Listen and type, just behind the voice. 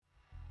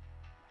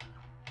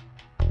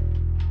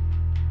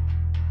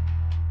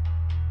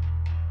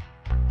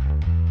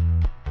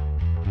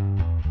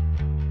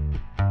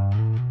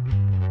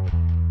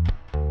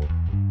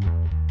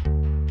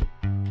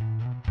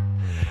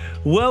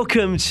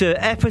Welcome to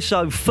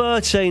episode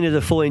 13 of the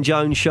Foy &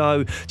 Jones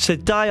Show.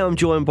 Today I'm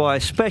joined by a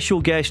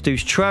special guest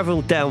who's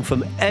travelled down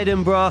from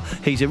Edinburgh.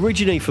 He's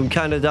originally from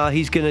Canada.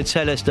 He's going to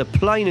tell us the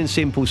plain and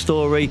simple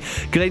story.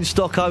 Glen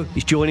Stocco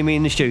is joining me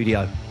in the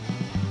studio.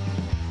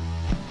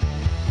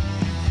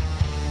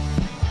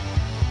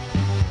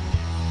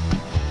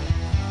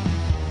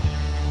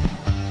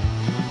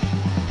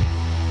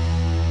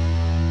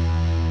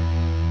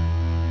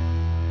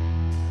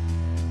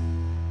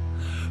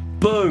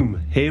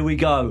 Boom, here we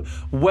go.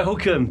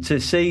 Welcome to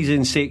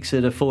season 6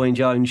 of the Foy &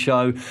 Jones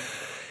Show.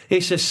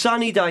 It's a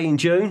sunny day in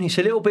June. It's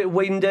a little bit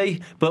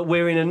windy, but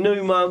we're in a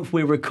new month.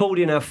 We're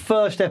recording our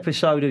first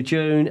episode of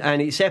June,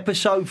 and it's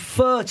episode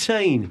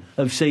 13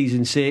 of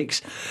season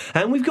 6.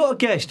 And we've got a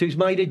guest who's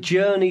made a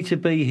journey to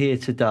be here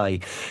today.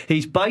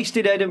 He's based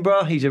in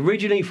Edinburgh. He's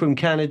originally from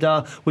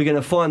Canada. We're going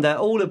to find out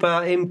all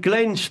about him.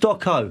 Glen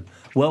Stocco.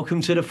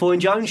 Welcome to the Foy &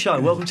 Jones Show.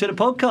 Welcome to the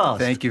podcast.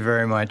 Thank you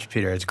very much,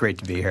 Peter. It's great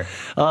to be here.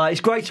 It's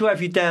great to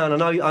have you down.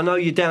 I know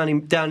you're down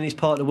in this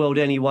part of the world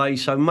anyway,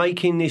 so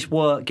making this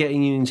work,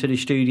 getting you into the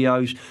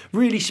studios,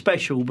 really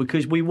special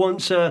because we want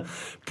to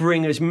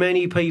bring as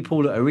many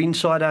people that are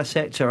inside our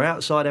sector,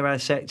 outside of our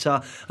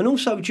sector, and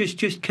also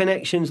just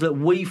connections that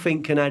we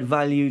think can add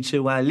value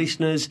to our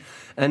listeners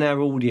and our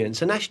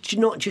audience. And that's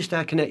not just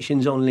our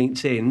connections on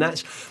LinkedIn.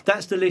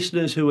 That's the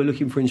listeners who are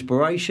looking for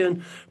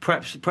inspiration,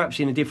 perhaps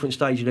in a different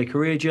stage of their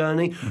career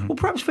journey, or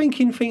perhaps think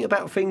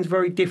about things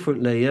very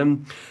differently.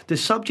 The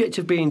subject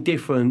of being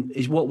different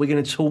is what we're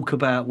going to talk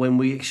about when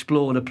we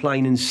explore the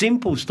plain and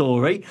simple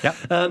story.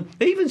 Yep.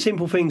 Even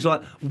simple things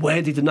like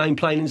where did the name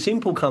Plain and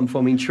Simple come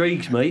from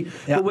intrigues me.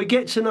 Yep. But we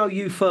get to know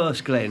you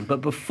first, Glen.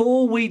 But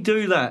before we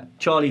do that,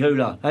 Charlie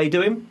Hula, how you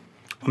doing?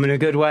 I'm in a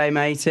good way,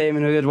 mate. I'm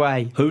in a good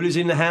way. Hula's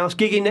in the house,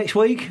 gigging next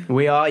week?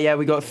 We are, yeah.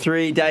 We got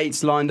 3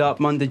 dates lined up,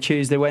 Monday,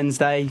 Tuesday,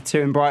 Wednesday. 2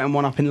 in Brighton,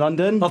 1 up in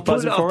London. I've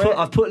put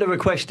the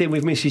request in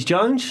with Mrs.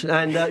 Jones,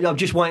 and I'm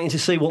just waiting to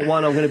see what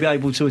one I'm going to be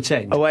able to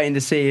attend. I'm waiting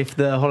to see if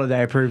the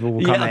holiday approval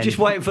will come in. I'm just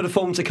waiting for the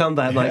form to come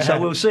back, mate, so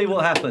we'll see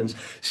what happens.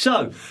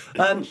 So,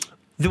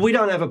 we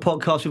don't have a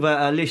podcast without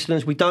our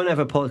listeners. We don't have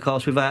a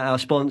podcast without our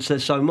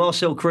sponsors. So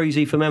Marcel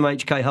Creasy from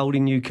MHK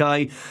Holding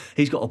UK,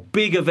 he's got a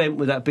big event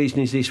with that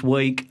business this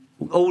week.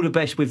 All the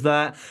best with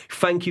that.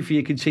 Thank you for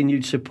your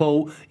continued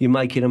support. You're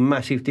making a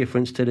massive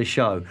difference to the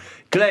show.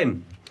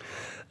 Glen,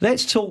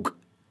 let's talk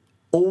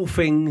all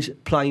things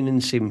plain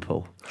and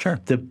simple. Sure.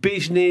 The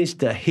business,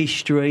 the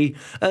history,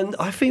 and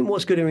I think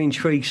what's going to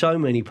intrigue so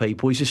many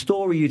people is the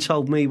story you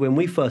told me when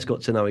we first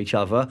got to know each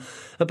other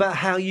about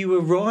how you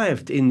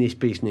arrived in this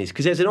business,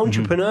 because there's an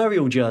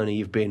entrepreneurial journey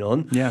you've been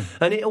on,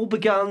 and it all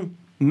began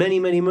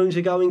many moons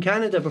ago in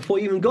Canada before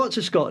you even got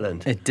to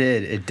Scotland. It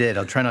did.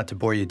 I'll try not to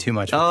bore you too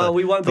much.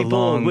 We won't be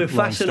bored. We're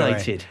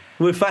fascinated.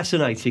 We're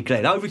fascinated,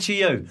 Glen. Over to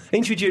you.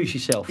 Introduce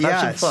yourself.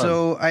 Have some fun.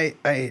 So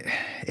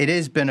it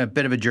has been a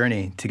bit of a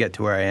journey to get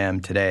to where I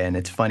am today, and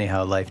it's funny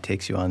how life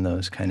takes you on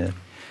those kind of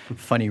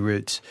funny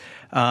routes.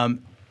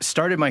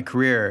 Started my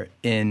career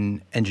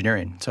in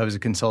engineering. So I was a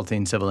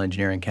consulting civil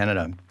engineer in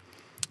Canada.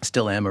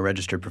 Still am a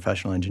registered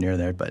professional engineer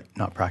there, but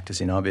not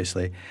practicing,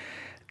 obviously.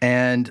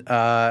 And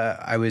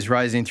I was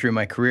rising through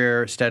my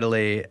career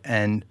steadily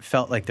and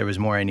felt like there was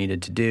more I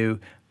needed to do,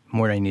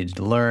 more I needed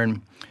to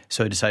learn.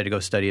 So I decided to go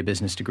study a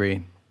business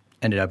degree.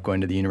 Ended up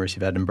going to the University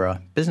of Edinburgh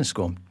Business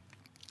School.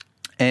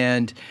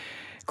 And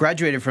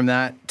graduated from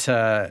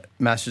that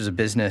Masters of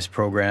Business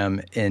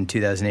program in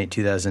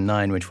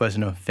 2008-2009, which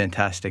wasn't a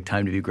fantastic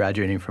time to be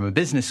graduating from a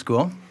business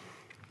school.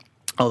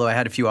 Although I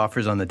had a few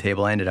offers on the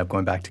table, I ended up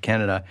going back to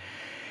Canada.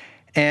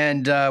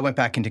 And went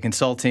back into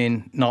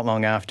consulting. Not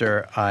long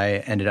after,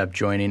 I ended up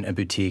joining a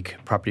boutique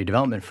property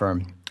development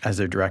firm as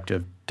their director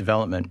of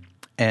development.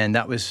 And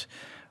that was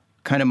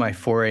kind of my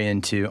foray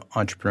into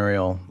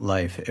entrepreneurial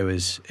life. It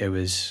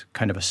was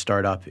kind of a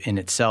startup in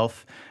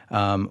itself.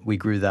 We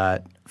grew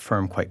that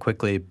firm quite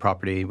quickly,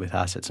 property with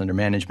assets under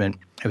management.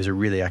 It was a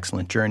really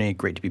excellent journey.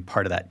 Great to be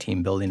part of that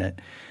team building it.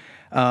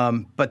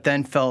 But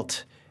then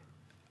felt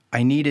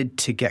I needed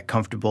to get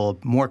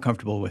more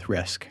comfortable with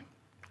risk.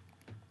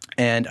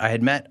 And I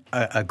had met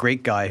a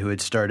great guy who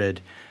had started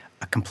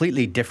a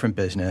completely different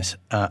business,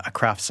 a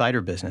craft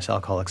cider business,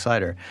 alcoholic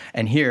cider.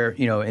 And here,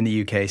 in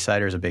the UK,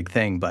 cider is a big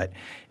thing, but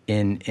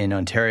in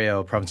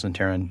Ontario, province of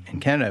Ontario in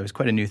Canada, it was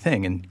quite a new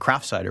thing, and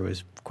craft cider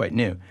was quite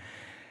new.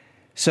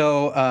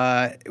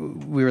 So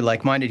we were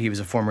like-minded. He was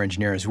a former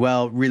engineer as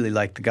well. Really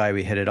liked the guy.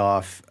 We hit it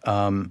off.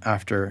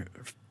 After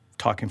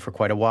talking for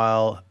quite a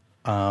while,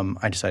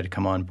 I decided to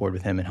come on board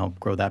with him and help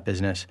grow that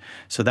business.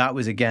 So that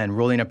was, again,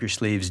 rolling up your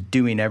sleeves,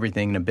 doing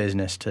everything in a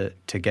business to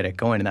get it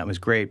going, and that was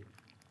great.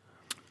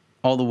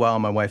 All the while,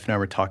 my wife and I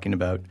were talking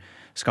about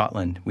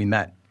Scotland. We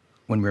met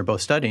when we were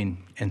both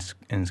studying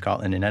in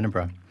Scotland, in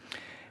Edinburgh.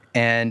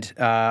 And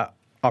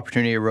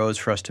opportunity arose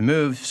for us to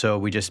move, so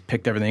we just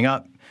picked everything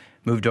up,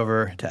 moved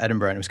over to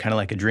Edinburgh, and it was kind of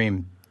like a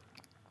dream.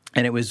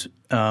 And it was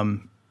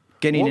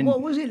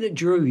What was it that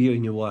drew you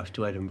and your wife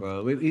to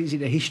Edinburgh? Is it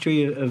the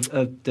history of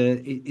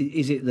the?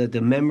 Is it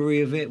the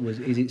memory of it?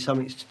 Is it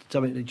something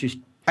that just?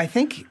 I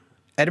think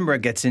Edinburgh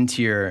gets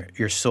into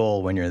your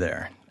soul when you're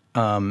there.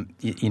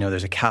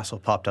 There's a castle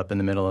popped up in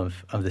the middle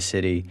of the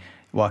city,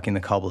 walking the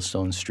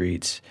cobblestone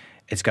streets.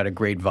 It's got a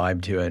great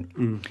vibe to it.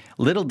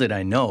 Little did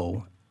I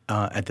know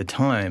at the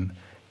time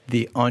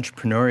the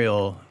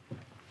entrepreneurial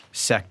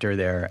sector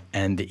there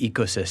and the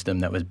ecosystem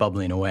that was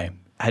bubbling away.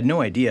 I had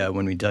no idea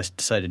when we just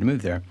decided to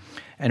move there.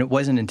 And it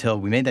wasn't until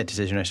we made that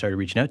decision I started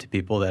reaching out to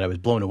people that I was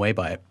blown away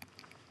by it.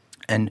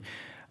 And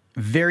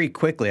very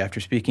quickly, after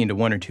speaking to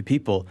one or two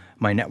people,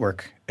 my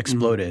network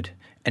exploded.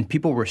 And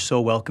people were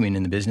so welcoming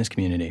in the business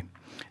community.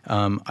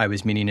 I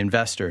was meeting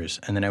investors,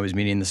 and then I was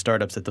meeting the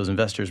startups that those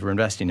investors were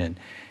investing in.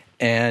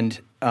 And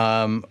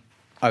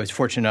I was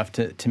fortunate enough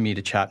to meet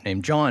a chap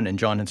named John, and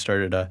John had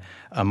started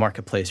a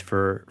marketplace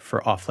for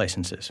off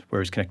licenses, where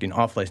he was connecting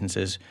off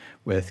licenses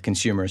with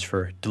consumers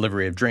for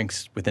delivery of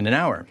drinks within an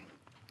hour.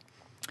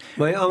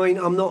 Well, I mean,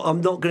 I'm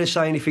not going to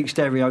say anything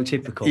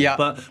stereotypical,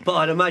 but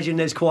I'd imagine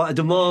there's quite a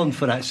demand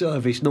for that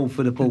service north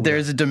of the border.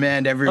 There's a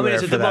demand everywhere. I mean,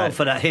 there's a demand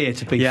for that here,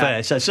 to be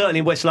fair. So certainly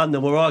in West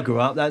London, where I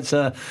grew up, that's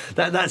a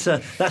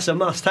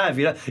must-have.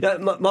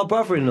 My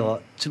brother-in-law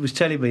was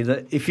telling me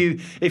that if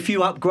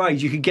you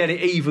upgrade, you can get it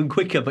even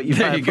quicker, but you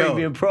pay a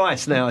premium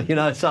price now.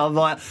 So I'm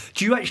like,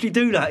 do you actually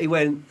do that? He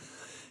went,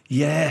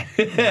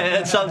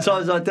 yeah,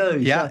 sometimes I do.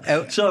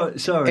 Yeah,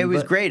 sorry. It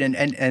was great,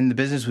 and the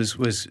business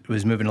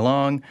was moving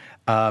along,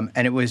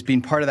 and it was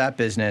being part of that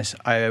business.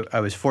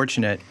 I was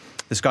fortunate.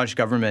 The Scottish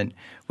government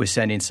was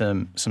sending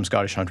some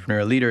Scottish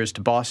entrepreneurial leaders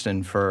to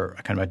Boston for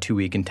kind of a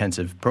 2-week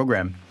intensive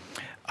program.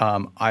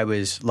 I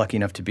was lucky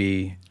enough to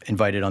be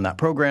invited on that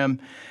program,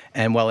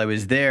 and while I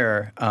was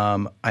there,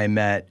 I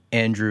met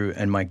Andrew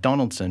and Mike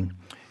Donaldson,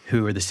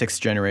 who are the 6th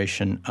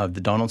generation of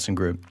the Donaldson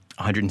Group,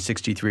 a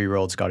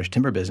 163-year-old Scottish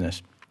timber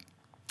business.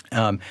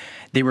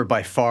 They were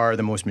by far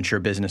the most mature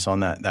business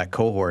on that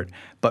cohort,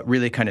 but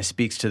really kind of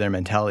speaks to their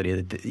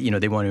mentality that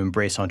they want to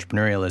embrace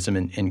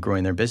entrepreneurialism in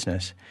growing their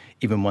business,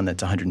 even one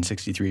that's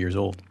 163 years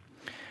old.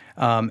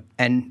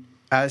 And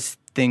as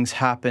things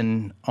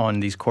happen on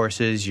these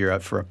courses, you're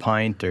out for a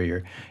pint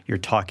or you're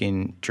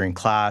talking during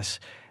class,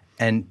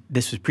 and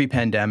this was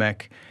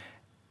pre-pandemic,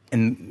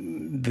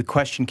 and the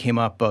question came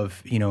up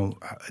of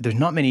there's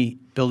not many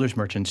builders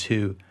merchants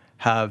who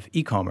have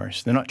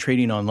e-commerce. They're not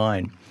trading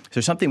online. So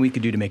there's something we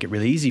could do to make it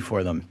really easy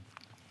for them.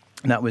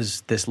 And that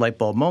was this light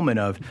bulb moment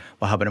of,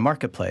 well, how about a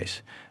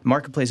marketplace?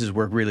 Marketplaces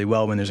work really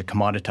well when there's a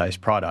commoditized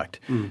product.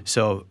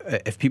 So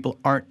if people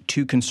aren't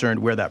too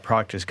concerned where that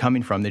product is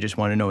coming from, they just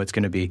want to know it's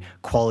going to be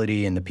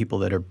quality and the people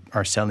that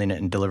are selling it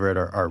and deliver it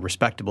are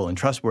respectable and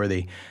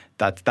trustworthy,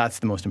 that's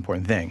the most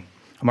important thing.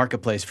 A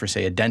marketplace for,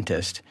 say, a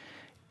dentist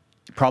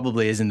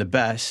probably isn't the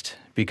best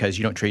because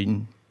you don't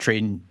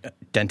trade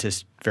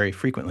dentists very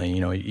frequently.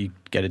 You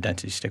get a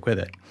dentist, you stick with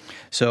it.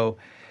 So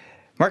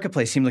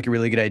marketplace seemed like a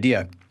really good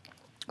idea.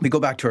 We go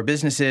back to our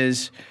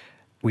businesses.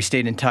 We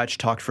stayed in touch,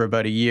 talked for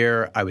about a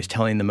year. I was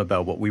telling them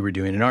about what we were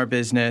doing in our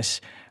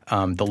business,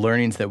 the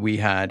learnings that we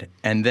had.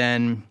 And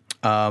then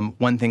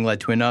one thing led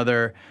to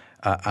another.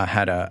 I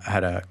had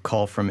a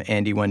call from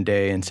Andy one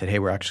day and said, hey,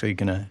 we're actually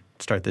going to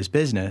start this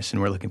business,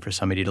 and we're looking for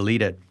somebody to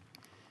lead it.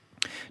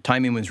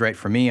 Timing was right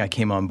for me. I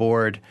came on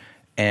board,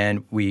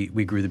 and we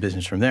grew the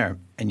business from there.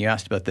 And you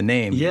asked about the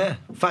name. Yeah,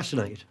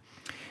 fascinated.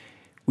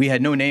 We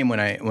had no name when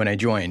I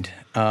joined.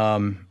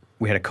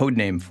 We had a code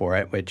name for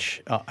it,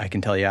 which I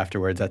can tell you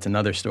afterwards. That's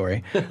another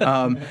story.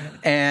 Oh,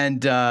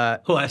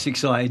 that's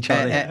exciting,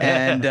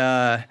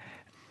 Charlie.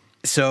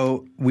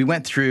 So we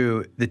went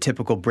through the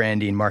typical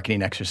branding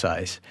marketing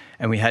exercise,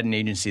 and we had an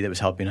agency that was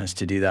helping us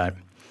to do that.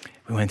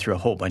 We went through a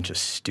whole bunch of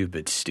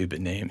stupid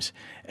names,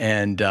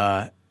 and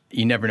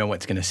you never know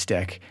what's going to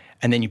stick.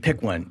 And then you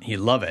pick one, you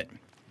love it.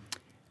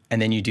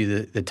 And then you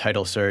do the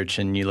title search,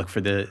 and you look for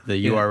the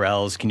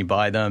URLs. Can you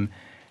buy them?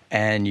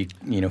 And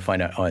you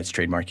find out, it's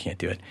trademark, you can't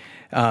do it.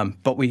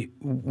 But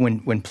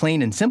when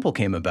Plain and Simple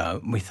came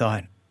about, we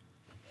thought,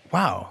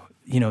 wow,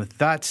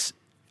 that's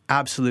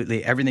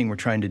absolutely everything we're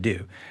trying to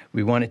do.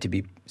 We want it to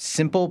be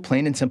simple,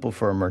 plain and simple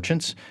for our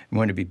merchants. We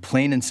want it to be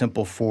plain and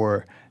simple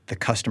for the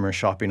customer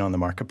shopping on the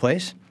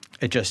marketplace.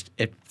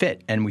 It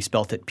fit, and we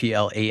spelt it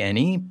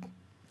Plane,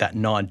 that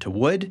nod to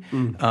wood.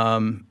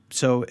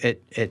 So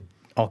it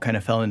all kind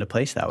of fell into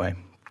place that way.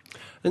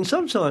 And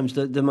sometimes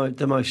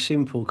the most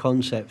simple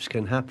concepts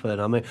can happen.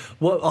 I mean,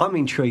 I'm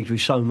intrigued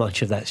with so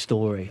much of that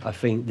story. I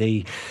think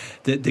the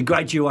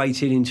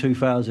graduating in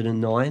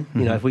 2009.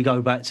 If we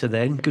go back to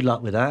then, good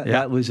luck with that.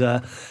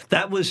 Yeah.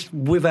 That was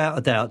without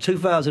a doubt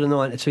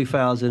 2009 to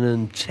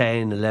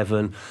 2010,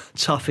 11,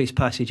 toughest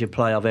passage of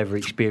play I've ever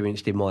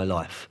experienced in my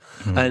life.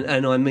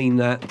 And I mean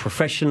that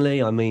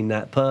professionally, I mean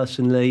that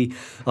personally,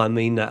 I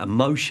mean that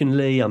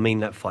emotionally, I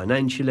mean that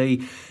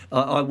financially.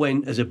 I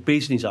went as a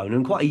business owner,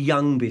 and quite a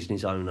young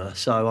business owner.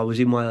 So I was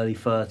in my early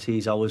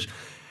 30s. I was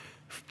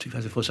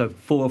 2004, so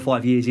 4 or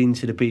 5 years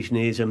into the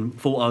business, and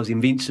thought I was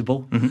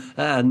invincible.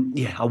 I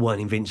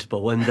weren't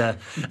invincible, and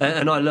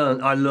I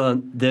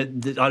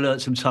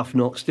learned some tough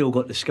knocks. Still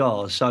got the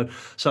scars. So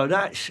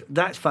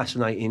that's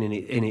fascinating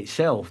in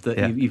itself.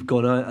 That you've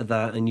gone out of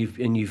that, and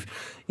you've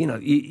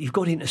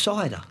got into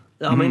cider.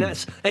 I mean,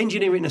 that's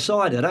engineering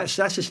aside. That's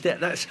a step.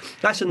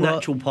 That's a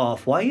natural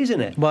pathway,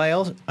 isn't it?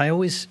 Well, I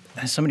always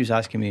somebody was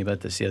asking me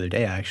about this the other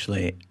day.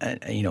 Actually,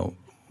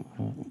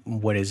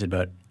 what is it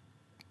about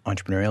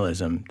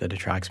entrepreneurialism that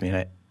attracts me?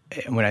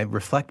 And when I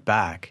reflect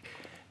back,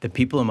 the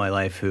people in my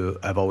life who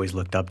I've always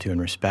looked up to and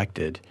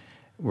respected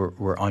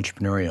were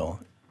entrepreneurial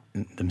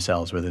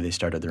themselves, whether they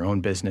started their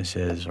own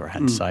businesses or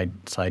had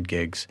side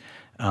gigs.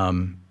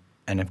 And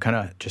I've kind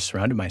of just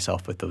surrounded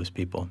myself with those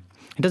people.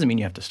 It doesn't mean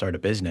you have to start a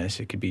business.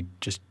 It could be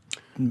just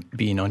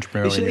being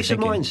entrepreneurial. It's a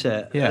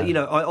mindset. Yeah.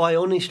 I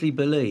honestly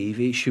believe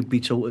it should be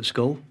taught at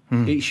school.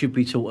 It should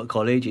be taught at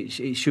college.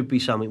 It should be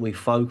something we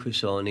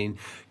focus on in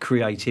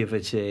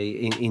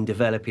creativity, in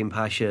developing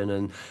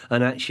passion,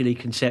 and actually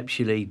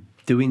conceptually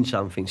doing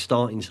something,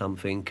 starting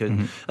something,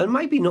 and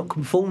maybe not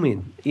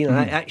conforming.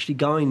 Actually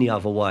going the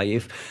other way.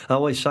 I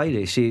always say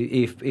this: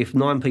 if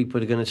 9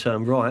 people are going to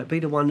turn right, be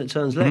the one that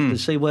turns left and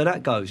see where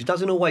that goes. It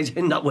doesn't always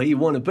end up where you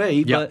want to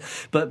be,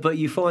 but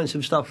you find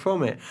some stuff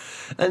from it,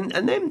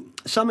 and then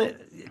something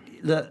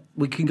that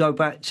we can go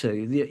back to.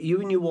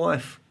 You and your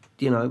wife,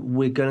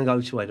 we're going to go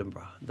to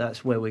Edinburgh.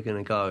 That's where we're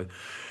going to go.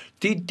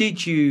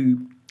 Did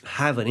you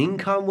have an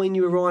income when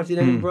you arrived in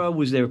Edinburgh?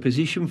 Was there a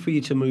position for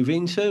you to move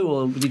into,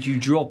 or did you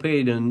drop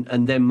in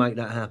and then make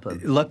that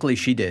happen? Luckily,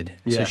 she did.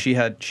 Yeah. So she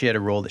had a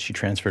role that she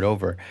transferred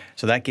over.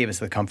 So that gave us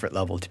the comfort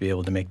level to be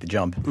able to make the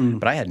jump.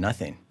 But I had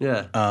nothing.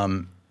 Yeah.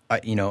 I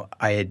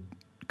had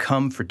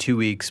come for 2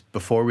 weeks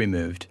before we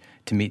moved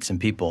to meet some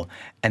people,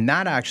 and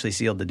that actually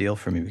sealed the deal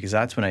for me, because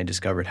that's when I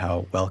discovered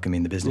how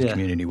welcoming the business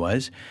community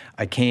was.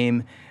 I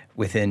came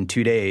within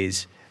 2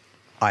 days.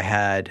 I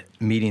had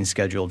meetings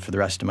scheduled for the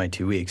rest of my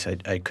 2 weeks.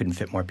 I couldn't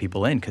fit more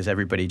people in because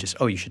everybody just,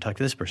 you should talk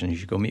to this person. You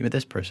should go meet with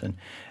this person.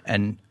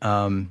 And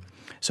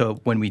so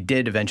when we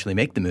did eventually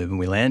make the move and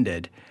we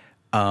landed,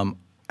 I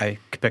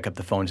could pick up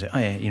the phone and say,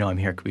 I'm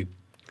here. Could we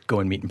go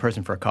and meet in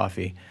person for a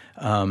coffee?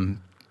 Nothing.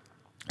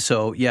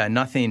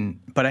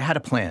 But I had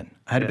a plan.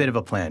 I had a bit of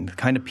a plan, the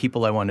kind of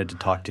people I wanted to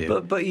talk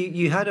to. But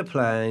you had a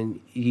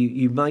plan.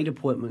 You made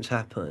appointments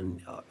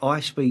happen. I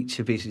speak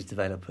to business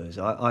developers.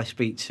 I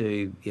speak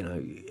to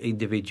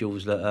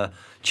individuals that are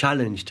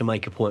challenged to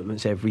make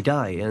appointments every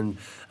day, and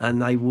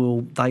they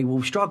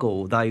will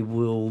struggle. They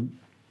will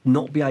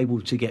not be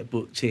able to get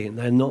booked in.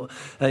 They're not,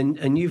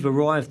 and you've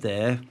arrived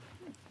there.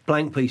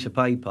 Blank piece of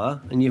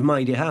paper, and you've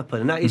made it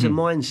happen, and that is a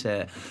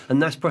mindset,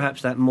 and that's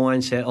perhaps that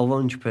mindset of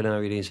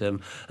entrepreneurialism,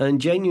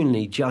 and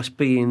genuinely just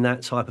being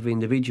that type of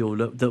individual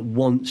that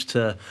wants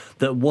to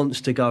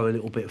go a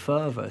little bit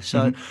further.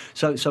 So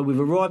we've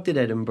arrived at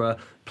Edinburgh.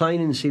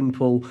 Plain and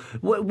simple.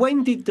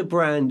 When did the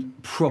brand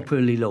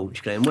properly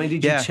launch, Glenn? When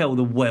did you tell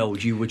the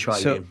world you were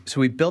trading?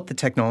 So we built the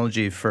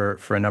technology for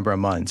a number of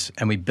months,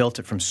 and we built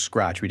it from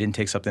scratch. We didn't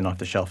take something off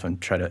the shelf and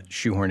try to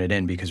shoehorn it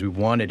in, because we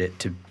wanted it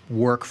to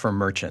work for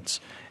merchants.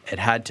 It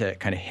had to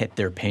kind of hit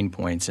their pain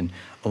points, and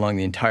along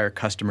the entire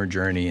customer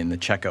journey and the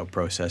checkout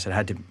process, it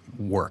had to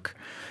work.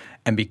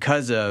 And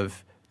because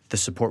of the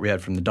support we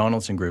had from the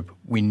Donaldson Group,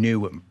 we knew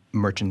what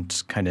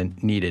merchants kind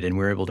of needed, and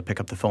we were able to pick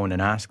up the phone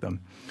and ask them.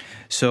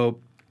 So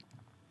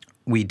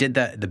we did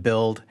the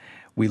build.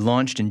 We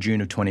launched in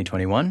June of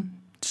 2021.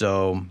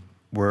 So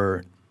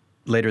we're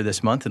later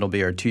this month. It'll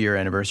be our 2-year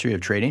anniversary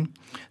of trading.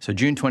 So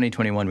June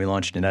 2021, we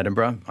launched in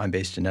Edinburgh. I'm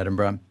based in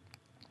Edinburgh.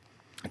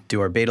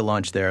 Do our beta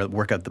launch there,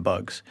 work out the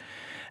bugs.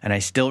 And I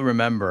still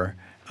remember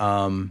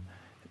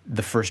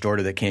the first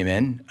order that came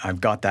in.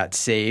 I've got that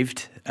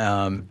saved.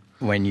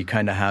 When you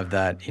kind of have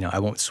that, I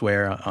won't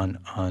swear on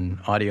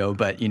audio,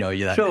 but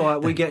that. Sure,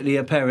 we get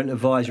the parent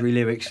advisory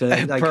lyrics.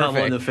 They come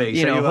on the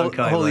feed. So you're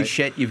okay, holy mate.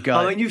 shit, you've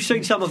got. I mean, you've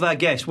seen some of our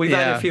guests. We've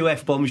had a few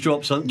F-bombs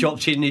dropped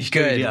in this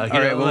studio.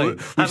 Good. All right,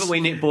 haven't we,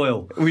 Nick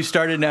Boyle? We've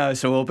started now,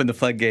 so we'll open the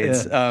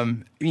floodgates. Yeah.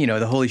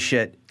 The holy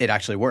shit, it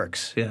actually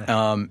works. Yeah.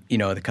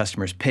 The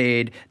customer's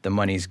paid, the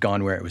money's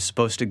gone where it was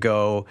supposed to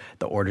go,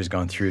 the order's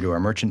gone through to our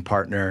merchant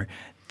partner,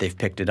 they've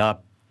picked it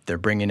up, they're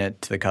bringing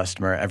it to the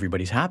customer,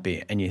 everybody's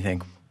happy. And you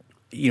think,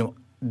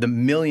 the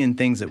million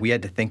things that we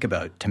had to think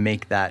about to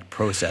make that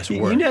process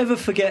work. You never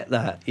forget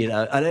that,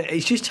 and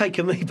it's just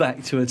taken me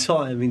back to a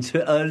time in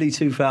early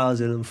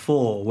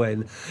 2004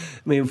 when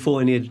me and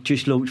Foyne had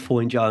just launched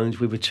Foyne Jones.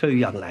 We were 2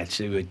 young lads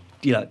who were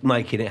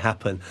making it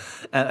happen.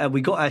 And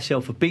we got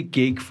ourselves a big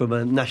gig from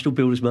a national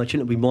builders merchant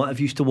that we might have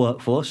used to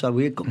work for, so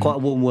we got quite a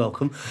warm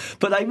welcome.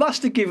 But they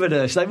must have given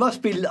us, I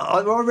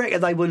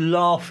reckon they were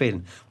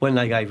laughing when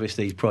they gave us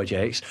these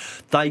projects.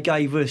 They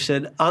gave us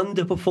an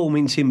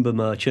underperforming timber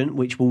merchant,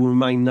 which will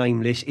remain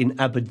nameless, in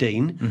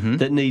Aberdeen,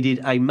 that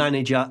needed a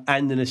manager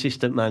and an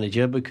assistant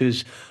manager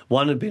because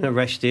one had been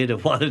arrested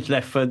and one had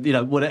left for,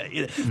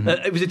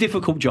 it was a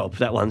difficult job,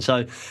 that one.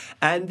 So,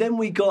 and then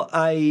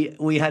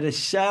we had a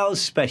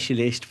sales specialist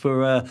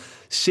for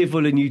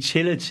civil and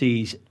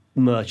utilities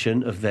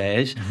merchant of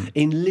theirs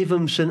in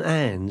Lytham St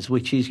Anne's,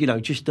 which is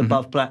just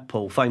above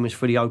Blackpool, famous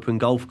for the open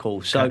golf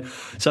course. So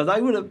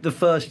they were the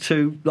first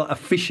two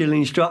official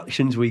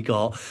instructions we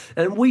got,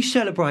 and we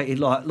celebrated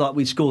like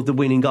we'd scored the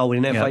winning goal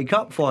in an FA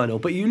Cup final.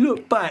 But you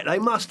look back, they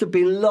must have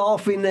been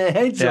laughing their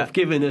heads off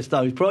giving us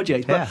those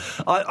projects. But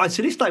I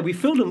to this day, we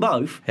filled them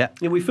both. Yeah.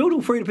 We filled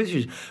all three of the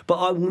positions. But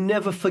I will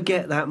never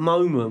forget that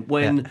moment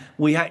when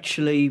we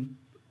actually.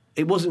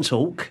 It wasn't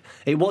talk.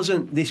 It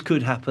wasn't this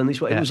could happen. It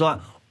was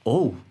like,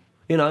 oh.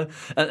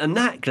 And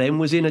that, Glenn,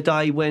 was in a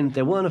day when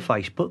there weren't a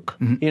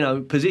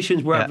Facebook.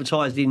 Positions were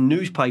advertised in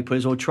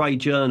newspapers or trade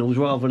journals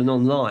rather than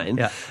online,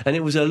 and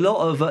it was a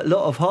lot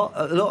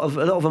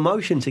of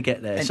emotion to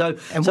get there.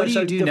 And what do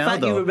you do now,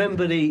 though?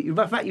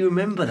 The fact you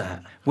remember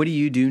that. What do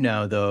you do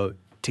now, though,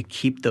 to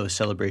keep those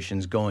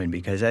celebrations going?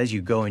 Because as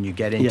you go and you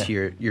get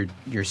into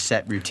your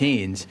set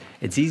routines,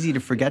 it's easy to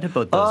forget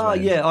about those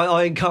wins.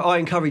 I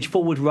encourage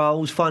forward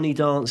rolls, funny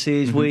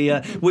dances.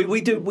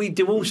 We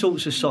do all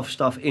sorts of soft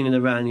stuff in and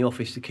around the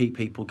office to keep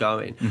people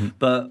going.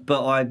 But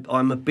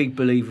I'm a big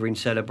believer in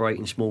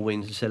celebrating small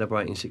wins and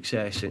celebrating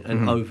success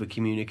and over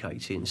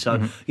communicating.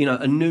 So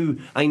a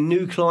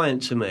new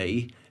client to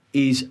me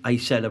is a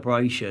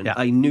celebration.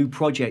 A new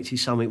project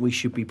is something we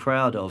should be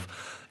proud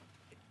of.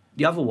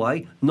 The other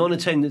way,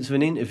 non-attendance of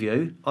an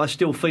interview, I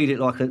still feel it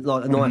like a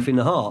knife in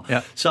the heart.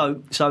 Yeah.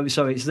 So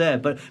it's there,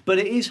 but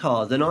it is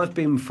hard. And I've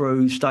been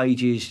through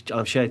stages.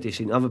 I've shared this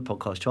in other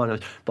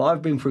podcasts, but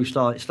I've been through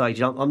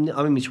stages. I'm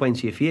in my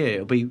 20th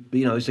year. It'll be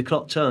as the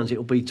clock turns,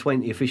 it'll be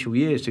 20 official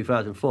years,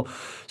 2004.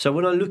 So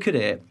when I look at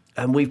it,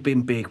 and we've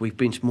been big, we've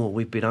been small,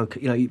 we've been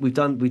okay. We've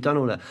done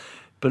all that.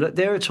 But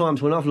there are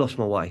times when I've lost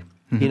my way.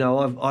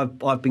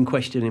 I've been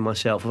questioning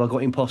myself. Have I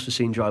got imposter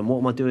syndrome? What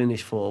am I doing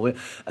this for?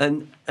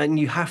 And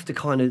you have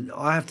to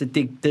I have to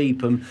dig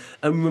deep and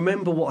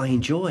remember what I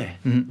enjoy.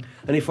 And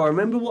if I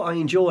remember what I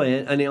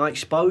enjoy and I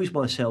expose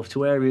myself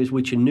to areas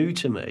which are new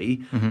to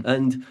me,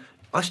 and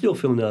I still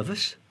feel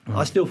nervous,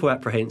 I still feel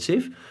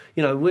apprehensive.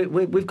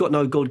 We've got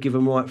no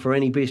God-given right for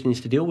any business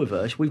to deal with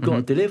us. We've got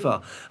to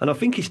deliver. And I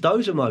think it's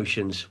those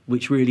emotions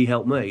which really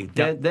help me.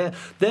 They're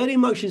the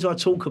emotions I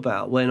talk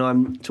about when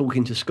I'm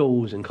talking to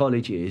schools and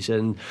colleges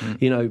and,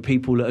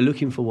 people that are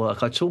looking for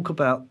work. I talk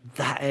about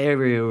that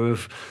area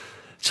of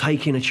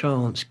taking a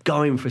chance,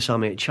 going for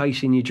something,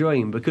 chasing your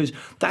dream, because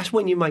that's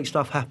when you make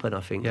stuff happen,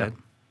 I think. Yeah,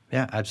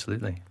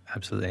 absolutely.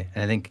 Absolutely.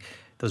 And I think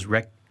those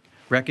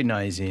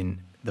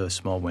recognizing those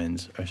small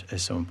wins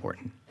is so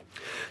important.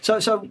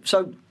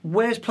 So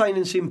where's Plain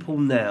and Simple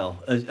now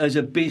as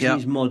a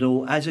business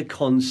model, as a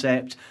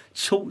concept?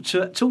 Talk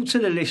to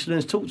the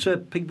listeners, talk to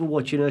people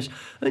watching us,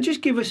 and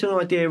just give us an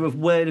idea of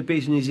where the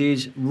business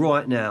is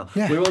right now.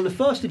 Yeah. We're on the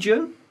 1st of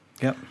June.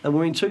 Yep. And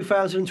we're in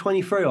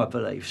 2023, I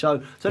believe.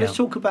 So let's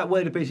talk about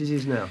where the business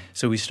is now.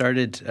 So we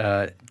started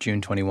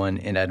June 21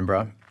 in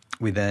Edinburgh.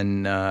 We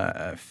then,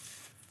 a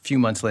few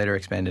months later,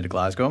 expanded to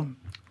Glasgow.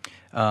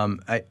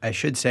 I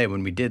should say,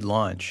 when we did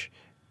launch,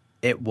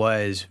 it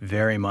was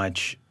very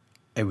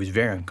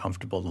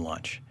uncomfortable to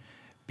launch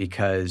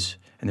because,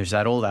 and there's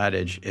that old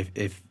adage,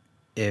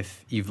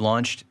 if you've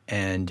launched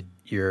and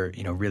you're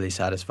really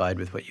satisfied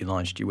with what you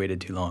launched, you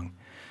waited too long.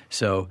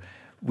 So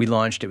we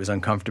launched, it was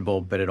uncomfortable,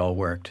 but it all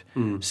worked.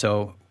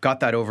 So got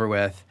that over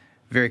with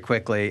very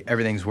quickly.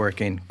 Everything's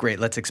working.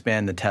 Great, let's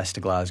expand the test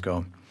to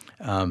Glasgow.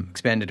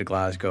 Expanded to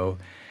Glasgow.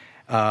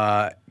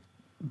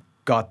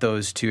 Got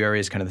those two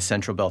areas, kind of the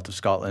central belt of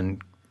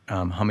Scotland,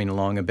 humming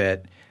along a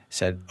bit.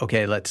 Said,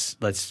 okay, let's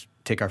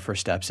take our first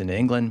steps into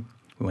England.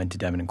 We went to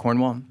Devon and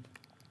Cornwall,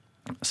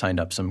 signed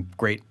up some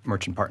great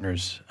merchant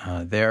partners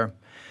there,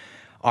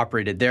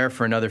 operated there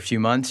for another few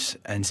months,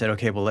 and said,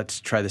 okay, well,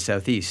 let's try the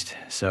Southeast.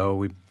 So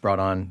we brought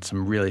on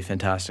some really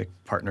fantastic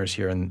partners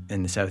here in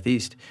the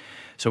Southeast.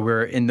 So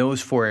we're in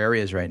those 4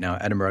 areas right now: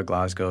 Edinburgh,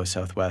 Glasgow,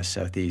 Southwest,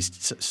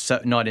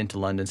 Southeast, not into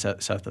London,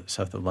 south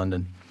of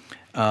London.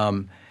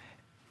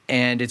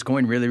 And it's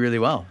going really, really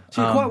well.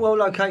 So you're quite well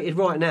located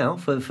right now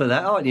for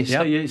that, aren't you?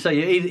 Yep. So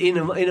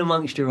you're in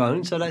amongst your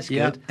own, so that's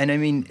good. And I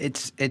mean,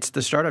 it's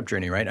the startup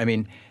journey, right? I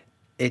mean,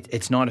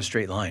 it's not a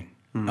straight line,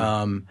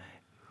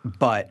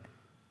 but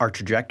our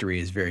trajectory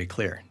is very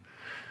clear.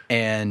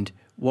 And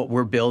what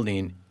we're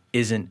building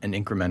isn't an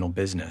incremental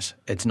business.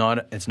 It's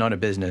not a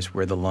business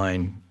where the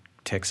line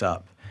ticks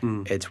up.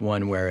 It's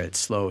one where it's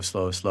slow,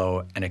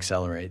 and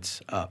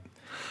accelerates up.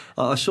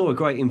 I saw a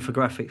great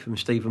infographic from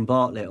Stephen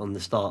Bartlett on the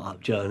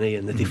startup journey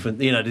and the different,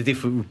 the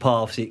different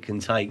paths it can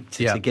take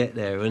to get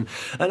there. And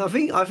I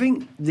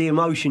think the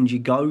emotions you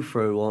go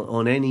through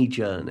on any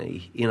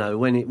journey,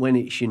 when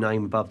it's your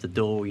name above the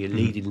door, you're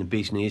leading the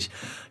business,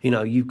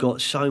 you've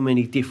got so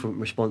many different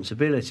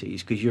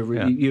responsibilities because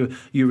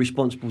you're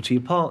responsible to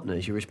your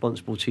partners, you're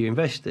responsible to your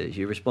investors,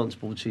 you're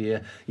responsible to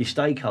your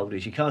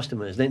stakeholders, your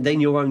customers, then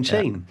your own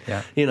team.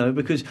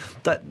 Because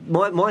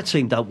my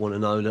team don't want to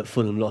know that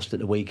Fulham lost at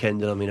the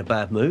weekend and I'm in a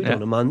bad mood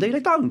on a Monday.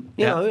 They don't,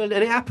 and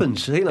it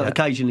happens,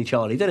 occasionally,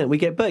 Charlie, doesn't it? We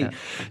get beat.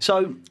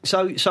 So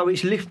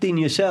it's lifting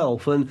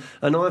yourself, and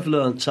I've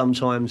learnt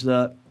sometimes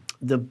that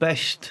the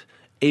best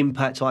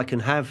impact I can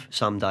have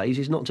some days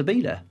is not to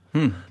be there.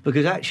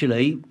 because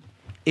actually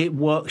it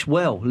works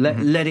well.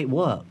 Let it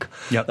work.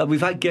 Yep.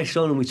 We've had guests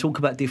on and we talk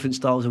about different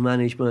styles of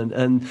management,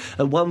 and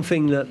one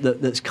thing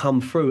that's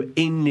come through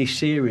in this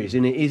series,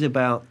 and it is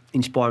about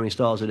inspiring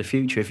stars of the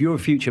future. If you're a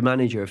future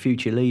manager, a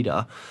future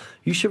leader,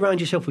 you surround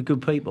yourself with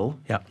good people.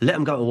 Yep. Let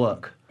them go to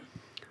work.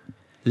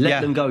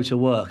 Let them go to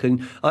work.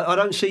 And I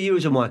don't see you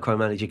as a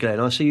micromanager, Glenn.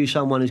 I see you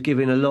someone who's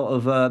giving a lot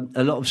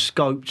of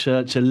scope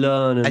to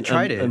learn. And, I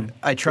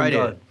try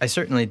to. I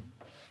certainly.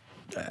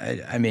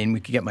 I mean, we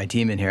could get my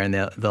team in here, and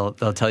they'll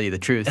tell you the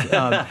truth.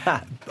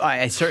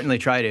 I certainly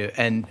try to,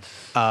 and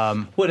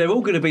well, they're all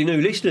going to be new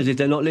listeners if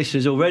they're not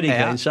listeners already.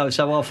 Glenn, so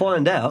I'll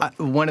find out.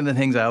 One of the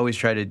things I always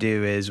try to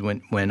do is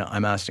when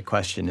I'm asked a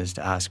question is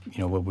to ask,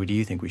 what do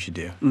you think we should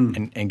do,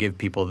 and give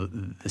people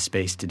the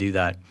space to do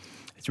that.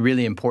 It's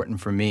really important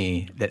for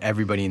me that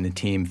everybody in the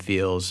team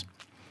feels,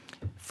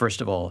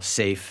 first of all,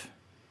 safe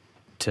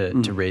to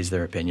raise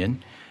their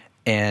opinion,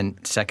 and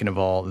second of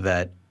all,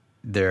 that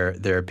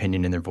their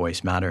opinion and their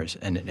voice matters,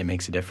 and it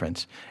makes a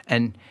difference.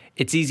 And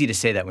it's easy to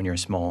say that when you're a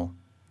small,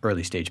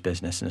 early stage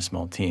business and a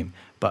small team,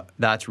 but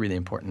that's really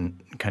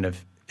important kind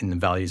of in the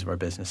values of our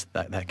business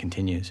that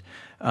continues.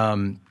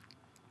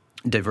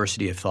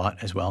 Diversity of thought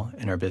as well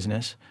in our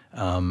business.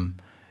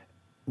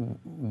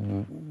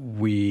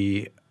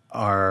 We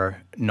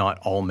are not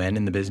all men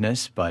in the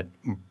business, but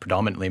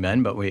predominantly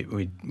men, but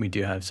we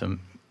do have some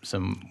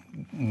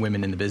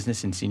women in the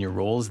business in senior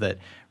roles that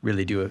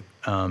really do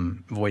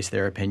voice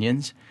their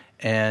opinions,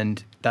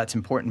 and that's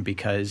important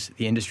because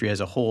the industry as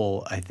a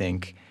whole, I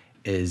think,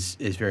 is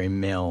very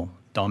male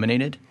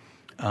dominated.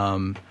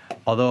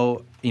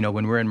 Although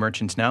when we're in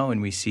merchants now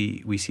and we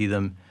see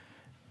them,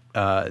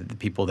 the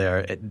people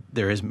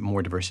there is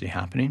more diversity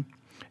happening.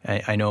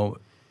 I know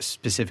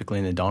specifically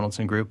in the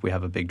Donaldson Group we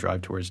have a big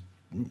drive towards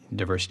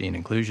diversity and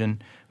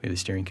inclusion. We have a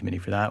steering committee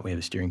for that. We have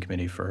a steering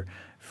committee for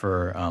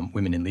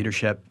women in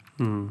leadership,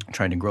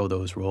 trying to grow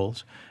those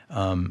roles.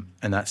 And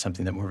that's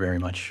something that we're very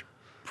much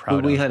proud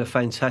of. We had a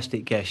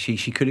fantastic guest.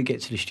 She couldn't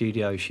get to the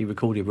studio. She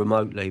recorded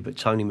remotely, but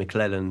Tony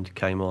McClelland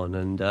came on,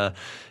 and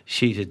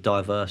she's a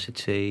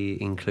diversity,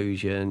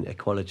 inclusion,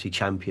 equality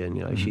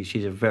champion.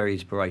 She's a very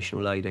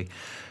inspirational lady.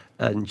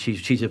 And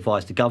she's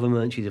advised the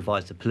government, she's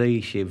advised the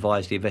police, she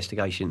advised the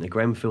investigation into the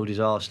Grenfell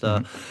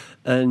disaster,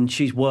 and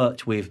she's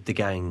worked with the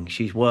gang.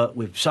 She's worked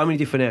with so many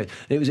different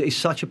areas. It's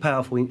such a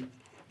powerful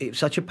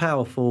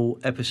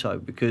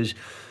episode because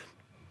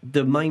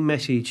the main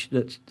message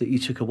that you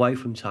took away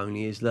from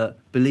Tony is that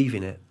believe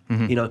in it.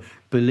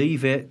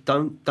 Believe it.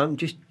 Don't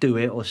just do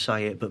it or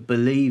say it, but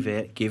believe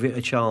it. Give it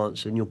a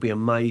chance, and you'll be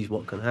amazed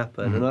what can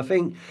happen. And I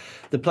think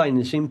the plain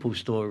and simple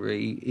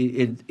story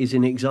is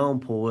an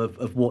example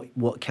of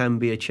what can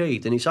be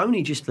achieved, and it's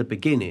only just the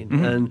beginning.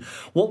 And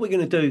what we're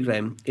going to do,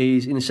 Glenn,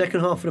 is in the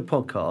second half of the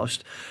podcast,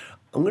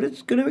 I'm going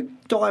to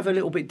dive a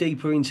little bit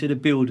deeper into the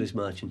builders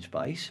merchant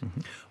space,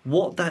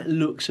 what that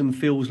looks and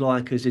feels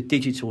like as a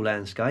digital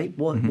landscape,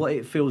 what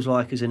it feels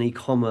like as an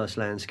e-commerce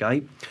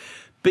landscape.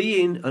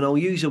 Being, and I'll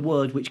use a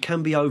word which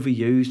can be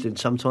overused and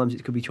sometimes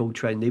it could be called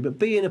trendy, but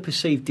being a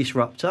perceived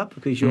disruptor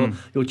because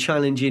you're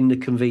challenging the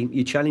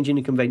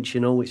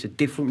conventional. It's a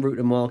different route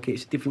to market.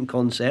 It's a different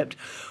concept.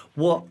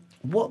 What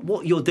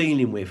you're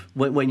dealing with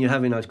when you're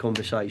having those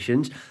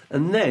conversations,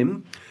 and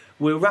then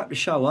we'll wrap the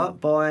show up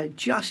by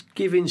just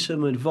giving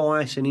some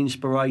advice and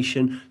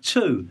inspiration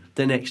to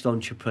the next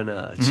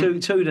entrepreneur, to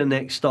the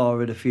next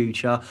star of the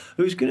future,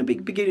 who's going to be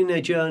beginning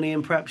their journey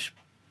and perhaps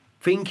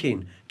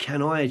thinking,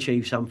 can I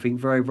achieve something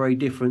very, very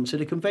different to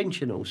the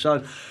conventional?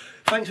 So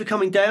thanks for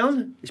coming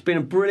down. It's been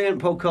a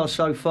brilliant podcast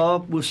so far.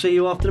 We'll see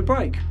you after the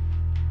break.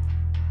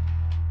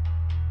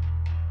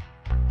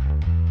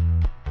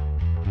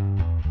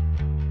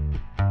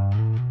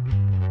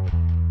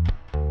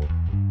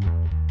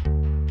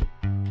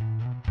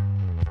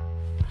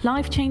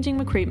 Life-changing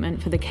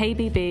recruitment for the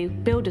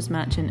KBB, builders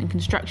merchant and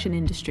construction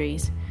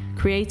industries.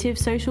 Creative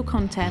social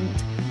content,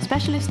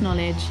 specialist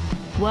knowledge,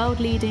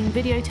 world-leading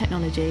video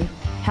technology,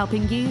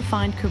 helping you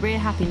find career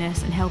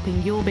happiness and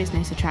helping your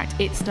business attract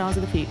its stars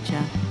of the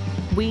future.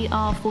 We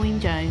are Foyne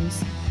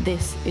Jones.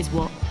 This is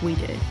what we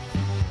do.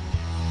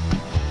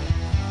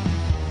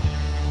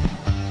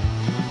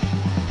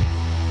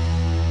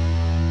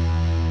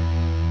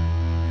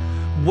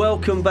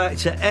 Welcome back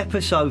to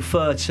episode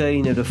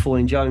 13 of the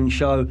Foyne Jones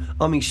Show.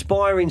 I'm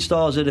inspiring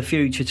stars of the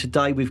future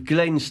today with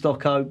Glen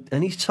Stocco,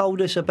 and he's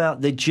told us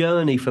about the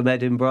journey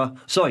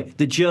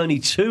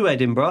to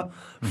Edinburgh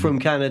from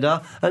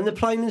Canada, and the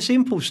plain and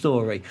simple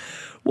story.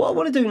 What I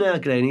want to do now,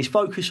 Glenn, is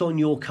focus on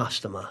your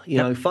customer.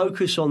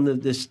 Focus on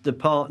the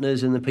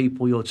partners and the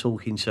people you're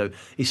talking to.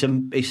 It's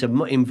an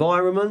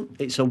environment,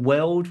 it's a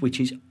world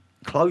which is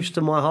close to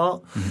my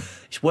heart.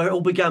 It's where it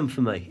all began for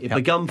me. It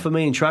began for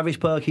me in Travis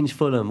Perkins,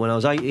 Fulham, when I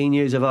was 18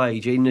 years of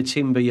age, in the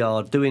timber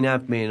yard, doing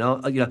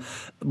admin,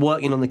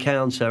 working on the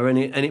counter, and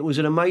it was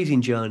an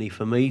amazing journey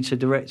for me to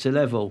director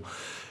level.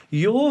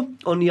 You're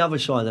on the other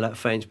side of that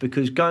fence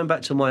because going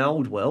back to my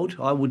old world,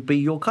 I would be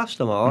your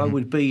customer. I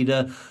would be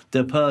the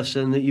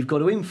person that you've got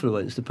to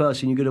influence, the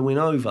person you're going to win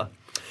over.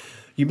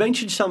 You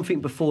mentioned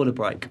something before the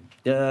break,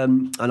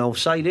 and I'll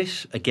say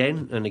this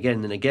again and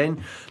again and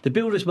again. The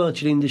builders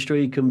merchant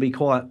industry can be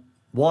quite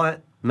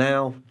white,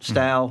 male,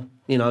 style.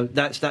 You know,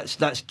 that's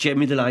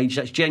middle age.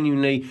 That's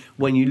genuinely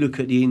when you look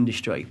at the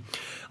industry.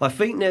 I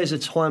think there's a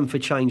time for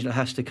change that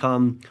has to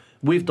come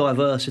with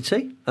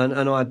diversity,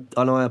 and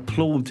I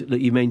applaud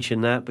that you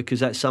mentioned that, because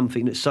that's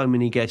something that so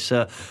many guests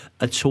are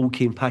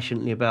talking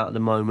passionately about at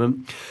the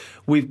moment.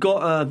 We've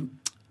got a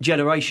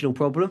generational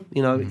problem.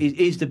 You know,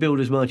 is the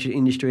builders merchant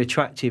industry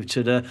attractive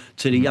to the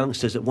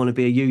youngsters that want to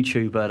be a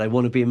YouTuber? They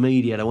want to be in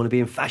media. They want to be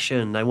in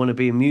fashion. They want to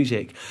be in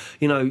music.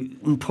 You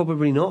know,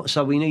 probably not.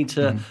 So we need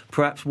to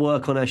perhaps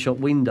work on our shop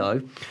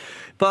window.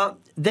 But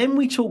then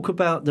we talk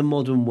about the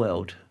modern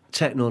world.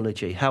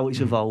 Technology, how it's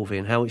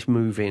evolving, how it's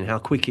moving, how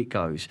quick it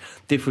goes,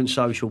 different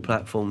social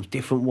platforms,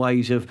 different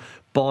ways of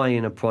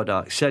buying a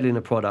product, selling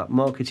a product,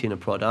 marketing a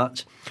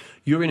product.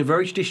 You're in a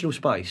very traditional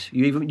space.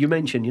 You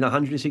mentioned,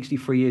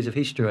 163 years of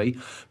history,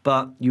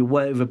 but you're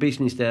with a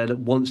business there that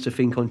wants to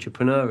think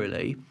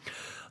entrepreneurially.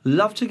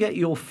 Love to get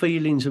your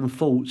feelings and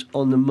thoughts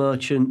on the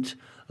merchant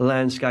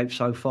landscape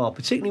so far,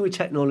 particularly with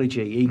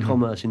technology,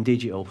 e-commerce and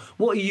digital.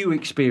 What are you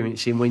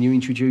experiencing when you're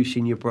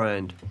introducing your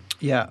brand?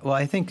 Yeah, well,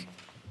 I think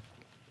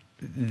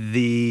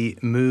the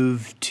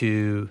move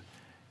to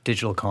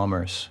digital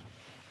commerce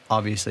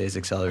obviously has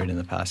accelerated in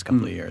the past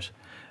couple of years,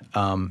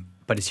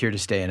 but it's here to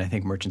stay, and I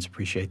think merchants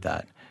appreciate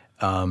that.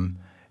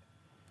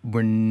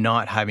 We're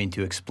not having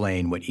to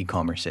explain what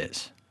e-commerce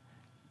is.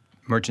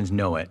 Merchants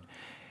know it.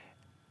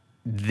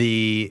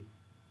 The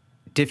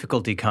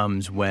difficulty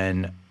comes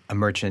when a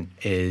merchant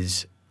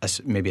is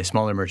maybe a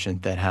smaller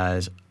merchant that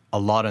has a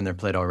lot on their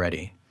plate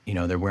already. You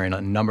know, they're wearing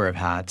a number of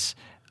hats.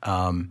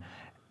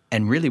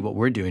 And really what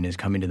we're doing is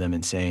coming to them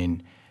and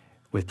saying,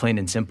 with Plain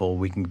and Simple,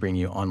 we can bring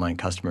you online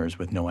customers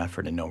with no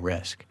effort and no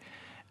risk.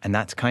 And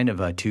that's kind of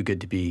a too good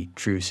to be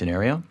true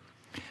scenario.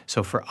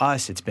 So for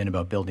us, it's been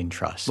about building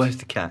trust. Where's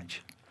the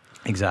catch?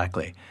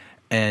 Exactly.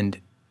 And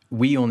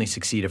we only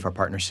succeed if our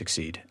partners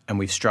succeed. And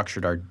we've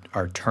structured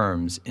our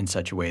terms in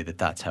such a way that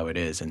that's how it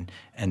is. And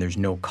there's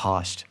no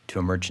cost to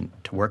a merchant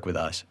to work with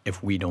us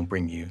if we don't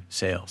bring you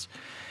sales.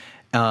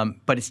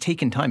 But it's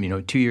taken time.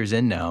 2 years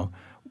in now,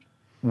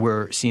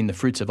 we're seeing the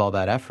fruits of all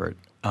that effort.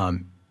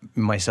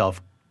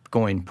 Myself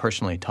going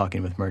personally,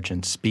 talking with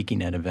merchants,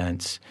 speaking at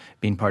events,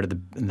 being part of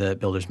the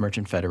Builders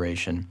Merchant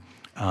Federation,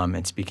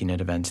 and speaking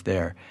at events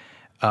there.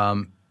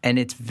 And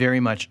it's very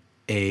much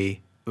you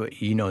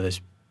know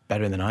this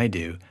better than I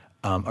do,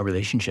 a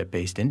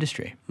relationship-based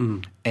industry.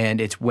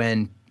 And it's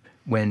when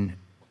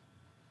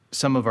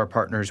some of our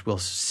partners will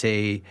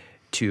say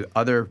to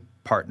other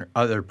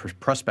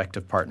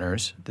prospective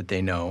partners that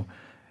they know,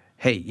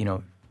 hey,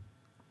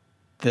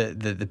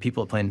 the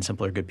people at Plain and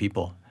Simple are good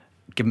people.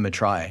 Give them a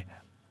try.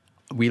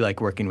 We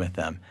like working with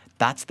them.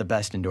 That's the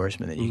best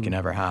endorsement that you can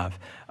ever have.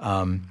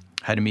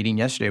 Had a meeting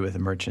yesterday with a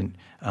merchant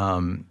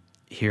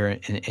here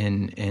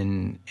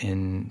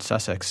in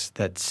Sussex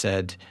that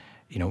said,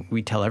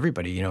 we tell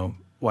everybody,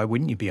 why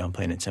wouldn't you be on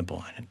Plain and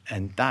Simple?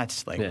 And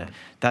that's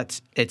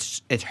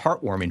it's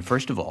heartwarming,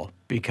 first of all,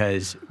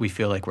 because we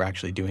feel like we're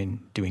actually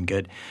doing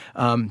good.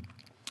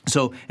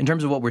 So in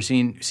terms of what we're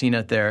seeing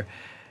out there,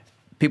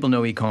 people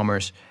know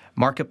e-commerce.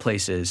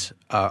 Marketplaces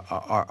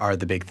are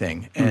the big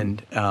thing.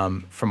 And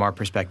from our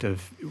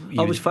perspective...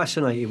 I was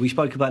fascinated. We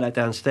spoke about that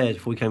downstairs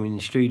before we came in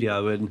the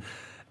studio,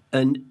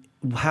 and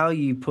how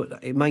you put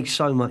it makes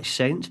so much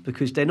sense,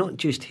 because they're not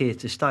just here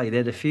to stay,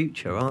 they're the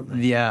future, aren't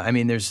they? Yeah, I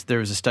mean, there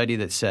was a study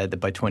that said that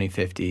by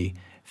 2050,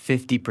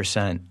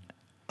 50%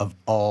 of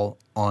all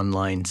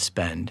online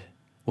spend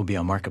will be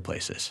on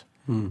marketplaces.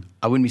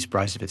 I wouldn't be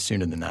surprised if it's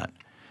sooner than that.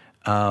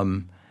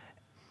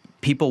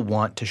 People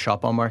want to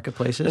shop on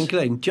marketplaces. And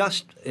Glenn,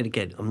 and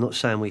again, I'm not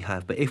saying we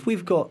have, but if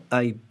we've got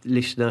a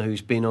listener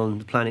who's been on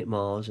the planet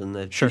Mars and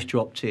they've just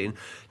dropped in,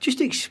 just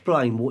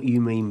explain what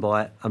you mean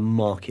by an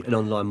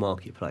online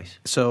marketplace.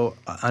 So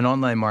an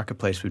online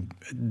marketplace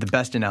the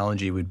best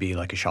analogy would be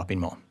like a shopping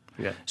mall.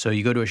 Yeah. So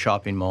you go to a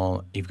shopping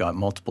mall, you've got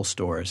multiple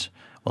stores.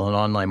 Well, an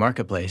online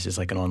marketplace is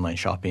like an online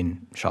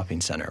shopping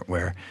center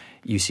where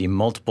you see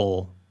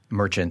multiple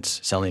merchants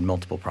selling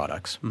multiple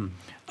products.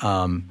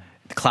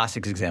 The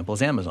classic example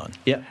is Amazon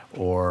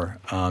or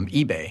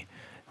eBay.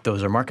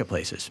 Those are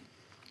marketplaces.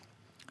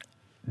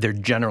 They're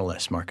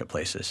generalist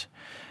marketplaces.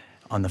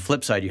 On the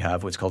flip side, you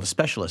have what's called a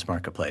specialist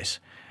marketplace.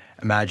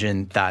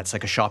 Imagine that's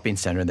like a shopping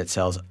center that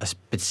sells a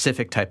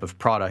specific type of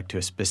product to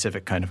a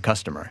specific kind of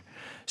customer.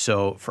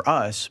 So for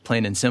us,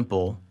 Plain and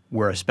Simple,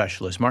 we're a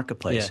specialist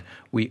marketplace. Yeah.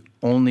 We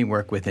only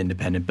work with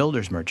independent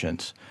builders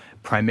merchants,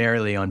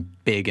 primarily on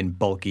big and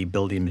bulky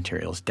building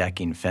materials,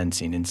 decking,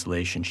 fencing,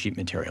 insulation, sheet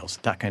materials,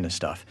 that kind of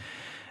stuff.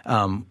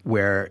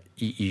 Where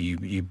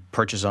you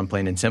purchase on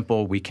Plain and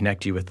Simple, we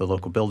connect you with the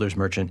local builders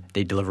merchant.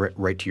 They deliver it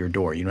right to your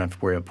door. You don't have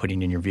to worry about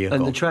putting it in your vehicle.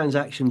 And the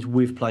transaction's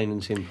with Plain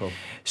and Simple?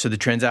 So the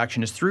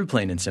transaction is through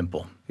Plain and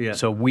Simple. Yeah.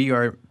 So we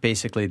are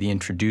basically the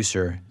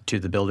introducer to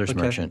the builders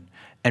merchant.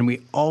 And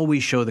we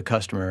always show the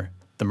customer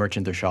the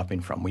merchant they're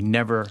shopping from. We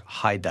never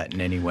hide that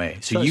in any way.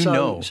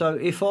 So So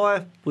if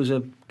I was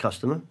a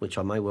customer, which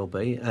I may well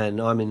be,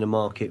 and I'm in the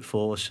market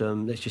for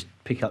some, let's just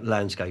pick up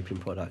landscaping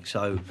products.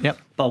 So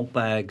bulk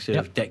bags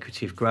of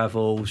decorative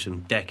gravel,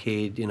 some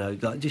Decid,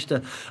 like just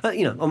I'm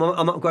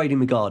upgrading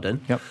my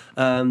garden. Yep.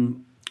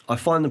 I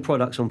find the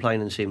products on Plain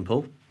and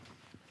Simple.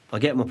 I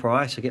get my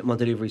price, I get my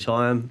delivery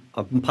time,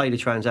 I pay the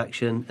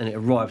transaction, and it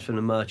arrives from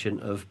the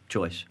merchant of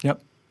choice.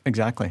 Yep,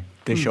 exactly.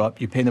 They show up,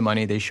 you pay the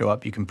money, they show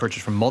up, you can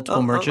purchase from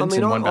multiple merchants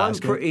in one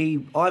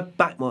basket. I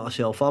back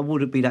myself. I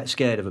wouldn't be that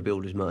scared of a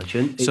builder's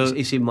merchant.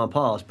 It's in my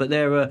past. But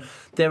there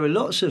are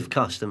lots of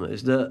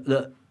customers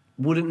that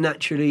wouldn't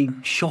naturally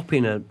shop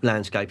in a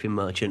landscaping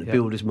merchant, a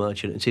builder's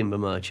merchant, a timber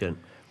merchant.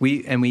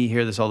 We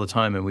hear this all the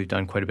time, and we've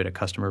done quite a bit of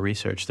customer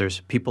research.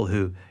 There's people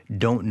who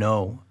don't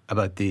know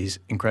about these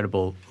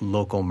incredible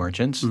local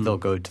merchants. They'll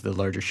go to the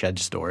larger shed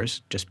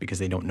stores just because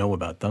they don't know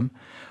about them.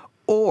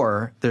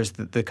 Or there's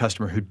the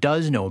customer who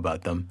does know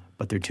about them,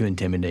 but they're too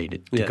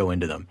intimidated to go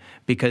into them.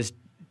 Because,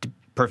 to be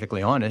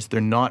perfectly honest, they're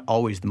not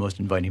always the most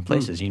inviting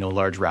places.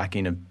 Large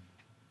racking of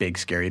big,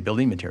 scary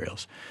building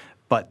materials.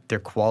 But they're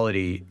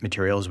quality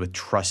materials with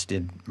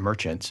trusted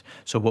merchants.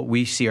 So what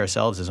we see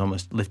ourselves as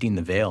almost lifting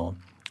the veil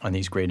on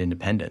these great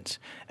independents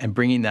and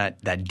bringing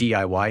that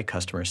DIY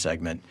customer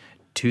segment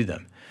to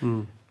them.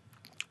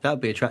 That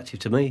would be attractive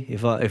to me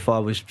if I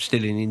was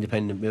still in the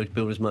independent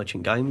builders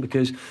merchant game,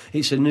 because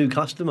it's a new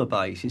customer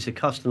base. It's a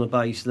customer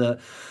base that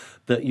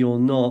you're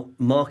not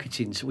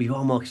marketing. So you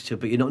are marketing to,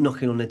 but you're not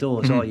knocking on their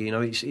doors, are you?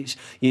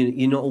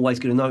 You're not always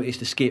going to notice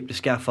the skip, the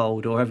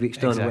scaffold, or have the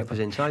external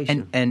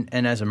representation. And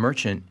as a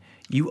merchant,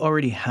 you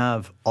already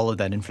have all of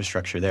that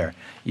infrastructure there.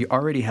 You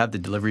already have the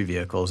delivery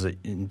vehicles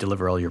that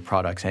deliver all your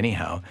products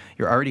anyhow.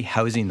 You're already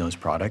housing those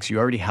products. You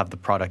already have the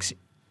products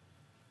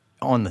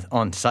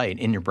on site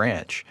in your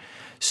branch.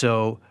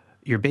 So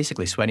you're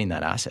basically sweating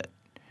that asset.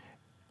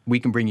 We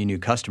can bring you new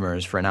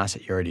customers for an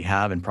asset you already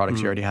have and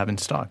products you already have in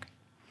stock.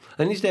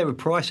 And is there a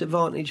price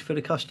advantage for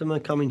the customer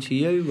coming to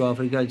you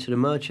rather than going to the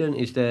merchant?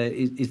 Is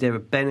there a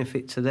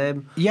benefit to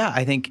them? Yeah,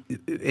 I think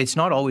it's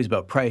not always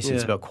about price.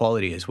 It's about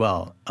quality as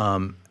well.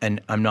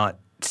 And I'm not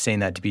saying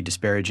that to be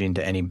disparaging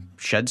to any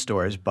shed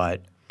stores,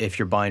 but if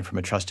you're buying from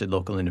a trusted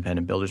local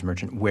independent builders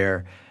merchant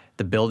where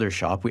the builders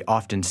shop, we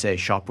often say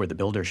shop where the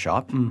builders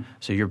shop.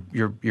 So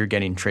you're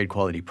getting trade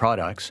quality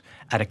products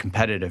at a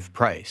competitive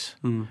price.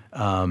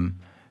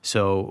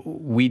 So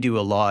we do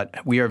a lot.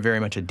 We are very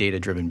much a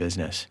data-driven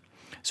business.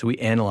 So we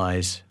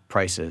analyze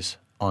prices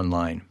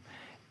online,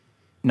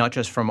 not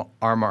just from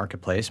our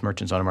marketplace,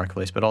 merchants on our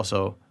marketplace, but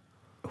also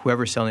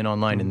whoever's selling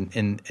online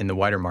in the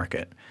wider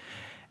market.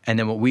 And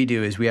then what we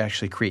do is we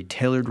actually create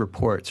tailored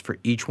reports for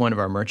each one of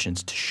our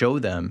merchants to show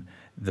them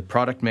the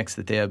product mix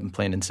that they have in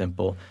Plain and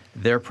Simple,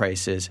 their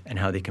prices, and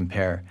how they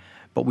compare.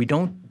 But we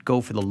don't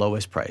go for the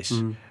lowest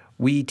price.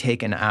 We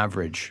take an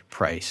average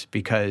price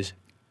because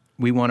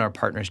we want our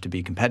partners to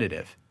be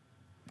competitive.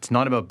 It's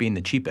not about being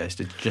the cheapest.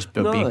 It's just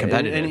about being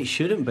competitive. And it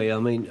shouldn't be. I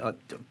mean,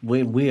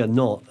 we are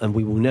not, and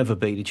we will never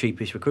be the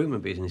cheapest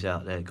recruitment business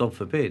out there. God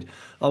forbid.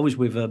 I was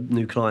with a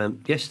new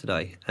client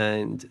yesterday,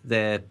 and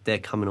they're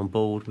coming on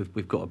board.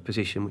 We've got a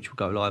position which will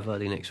go live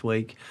early next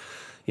week.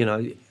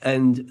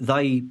 And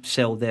they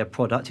sell their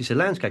product. It's a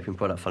landscaping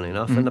product, funnily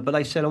enough, but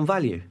they sell on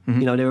value.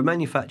 They're a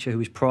manufacturer who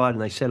is pride,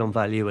 and they sell on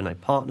value, and they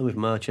partner with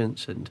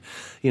merchants. And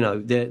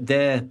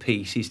their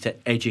piece is to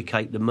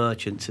educate the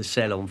merchant to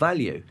sell on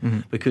value,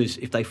 because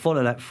if they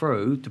follow that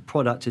through, the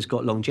product has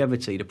got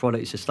longevity, the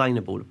product is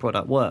sustainable, the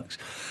product works.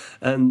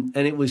 And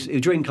it was a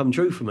dream come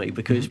true for me,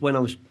 because when I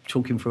was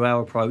talking through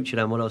our approach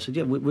and what I said,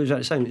 we're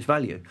exactly the same, it's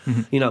value.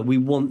 We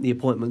want the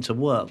appointment to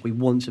work, we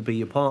want to be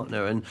your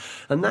partner, and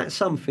that's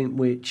something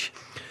which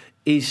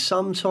is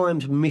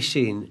sometimes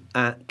missing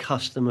at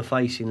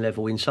customer-facing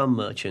level in some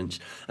merchants.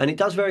 And it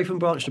does vary from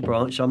branch to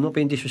branch, so I'm not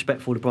being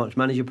disrespectful to branch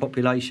manager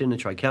population, the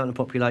trade counter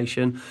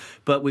population,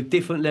 but with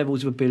different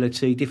levels of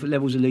ability, different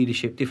levels of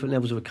leadership, different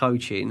levels of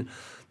coaching,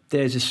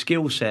 there's a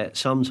skill set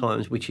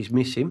sometimes which is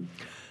missing.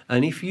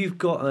 And if you've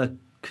got a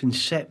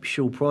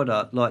conceptual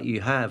product like you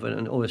have,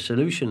 or a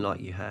solution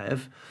like you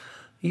have,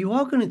 you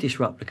are going to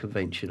disrupt the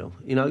conventional.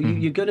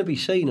 You're going to be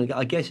seen,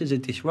 I guess, as a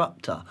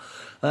disruptor.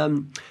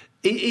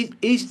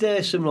 Is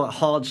there some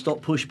hard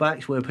stop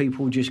pushbacks where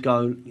people just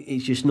go,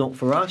 it's just not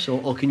for us,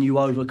 or can you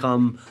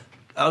overcome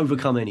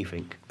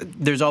anything?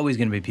 There's always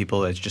going to be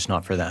people that's just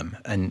not for them,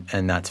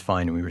 and that's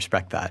fine, and we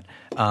respect that.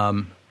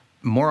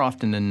 More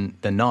often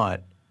than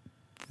not,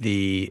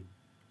 the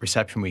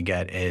reception we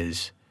get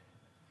is,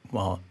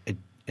 well,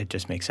 it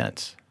just makes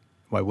sense.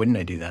 Why wouldn't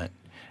I do that?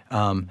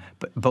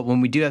 But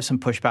when we do have some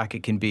pushback,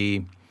 it can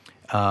be,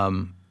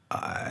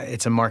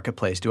 it's a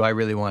marketplace. Do I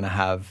really want to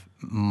have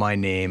my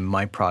name,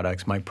 my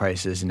products, my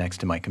prices next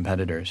to my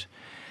competitors?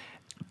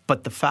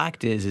 But the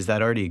fact is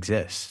that already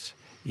exists.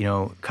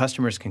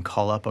 Customers can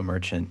call up a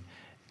merchant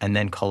and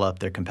then call up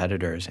their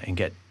competitors and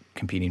get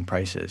competing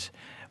prices.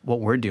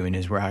 What we're doing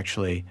is we're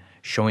actually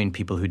showing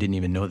people who didn't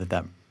even know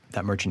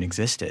that merchant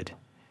existed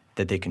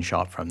that they can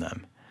shop from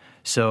them.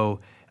 So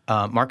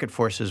market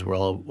forces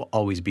will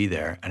always be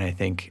there, and I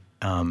think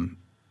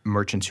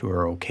merchants who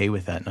are okay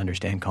with that and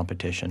understand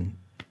competition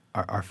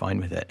are fine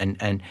with it.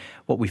 And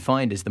what we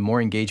find is the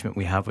more engagement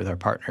we have with our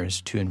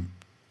partners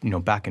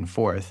back and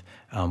forth,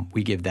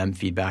 we give them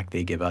feedback,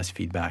 they give us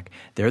feedback.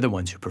 They're the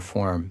ones who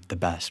perform the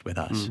best with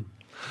us.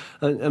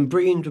 And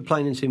bringing the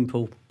plain and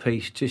simple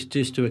piece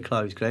just to a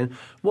close, Glenn,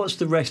 what's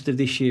the rest of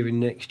this year and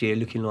next year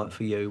looking like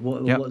for you?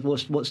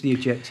 What's the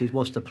objectives?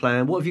 What's the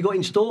plan? What have you got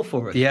in store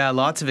for us? Yeah,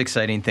 lots of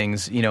exciting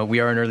things. We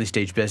are an early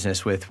stage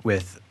business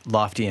with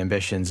lofty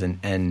ambitions,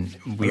 and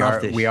we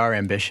are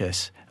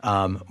ambitious.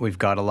 We've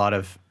got a lot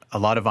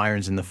of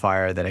irons in the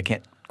fire that I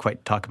can't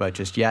quite talk about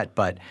just yet,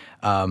 but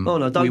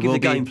don't give the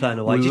game plan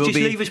away. Just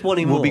leave us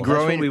wanting more. We'll be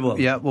growing. That's what we want.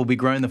 Yeah, we'll be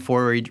growing the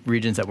 4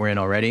 regions that we're in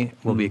already.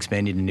 We'll be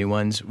expanding to new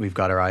ones. We've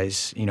got our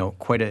eyes,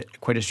 quite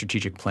a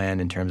strategic plan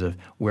in terms of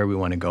where we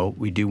want to go.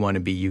 We do want to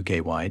be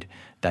UK wide.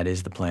 That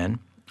is the plan.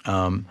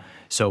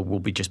 So we'll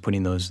be just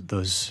putting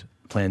those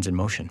plans in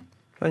motion.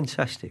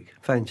 Fantastic.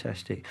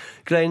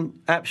 Glenn,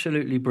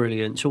 absolutely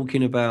brilliant.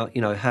 Talking about,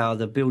 how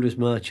the builders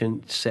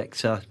merchant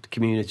sector, the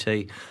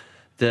community,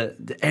 that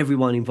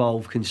everyone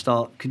involved can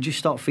just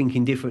start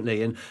thinking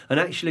differently and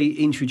actually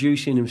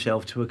introducing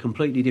themselves to a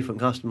completely different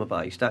customer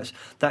base.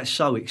 That's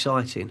so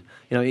exciting.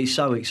 It's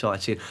so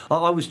exciting.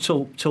 I was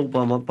taught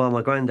by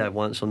my granddad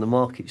once on the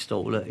market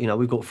stall that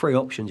we've got 3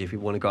 options if you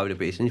want to grow the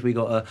business. We've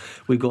got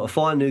to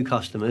find new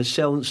customers,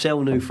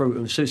 sell new fruit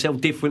and sell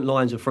different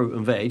lines of fruit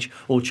and veg,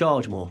 or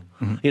charge more.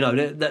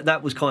 Mm-hmm.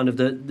 That was kind of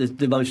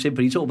the most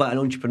simple. You talk about an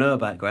entrepreneur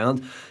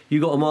background.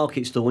 You got a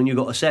market stall and you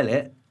got to sell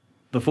it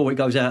before it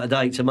goes out of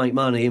date to make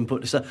money and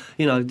put the stuff.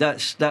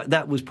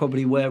 That was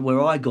probably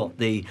where I got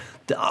the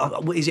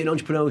is it an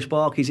entrepreneurial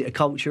spark? Is it a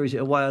culture? Is it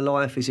a way of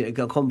life? Is it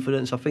a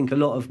confidence? I think a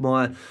lot of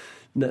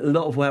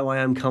where I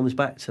am comes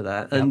back to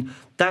that, and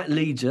that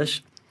leads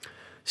us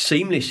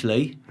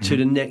seamlessly to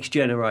the next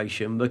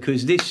generation,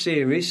 because this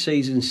series,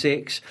 season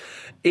 6,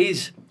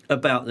 is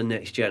about the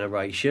next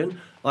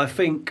generation. I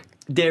think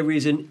there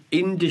is an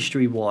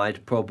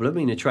industry-wide problem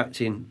in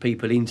attracting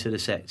people into the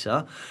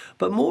sector,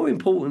 but more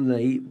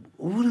importantly,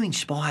 we want to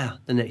inspire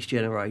the next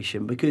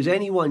generation, because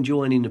anyone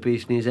joining the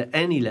business at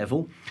any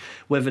level,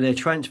 whether they're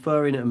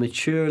transferring at a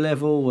mature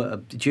level, at a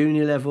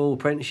junior level,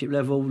 apprenticeship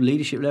level,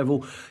 leadership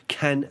level,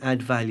 can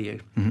add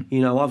value.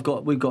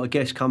 Mm-hmm. We've got a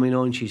guest coming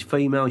on. She's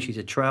female. She's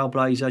a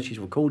trailblazer. She's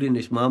recording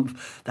this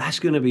month. That's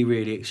going to be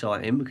really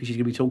exciting, because she's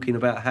going to be talking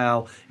about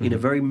how, in a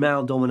very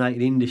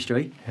male-dominated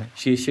industry,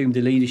 she assumed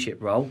a leadership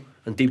role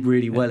and did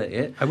really well at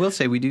it. I will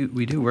say we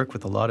do work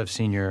with a lot of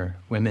senior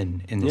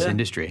women in this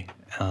industry.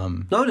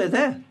 No, they're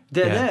there.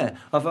 They're there.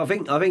 I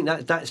think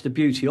that's the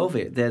beauty of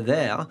it. They're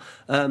there.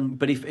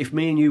 But if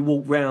me and you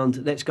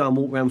let's go and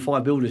walk round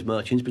 5 builders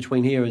merchants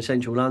between here and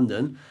central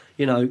London,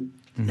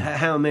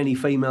 how many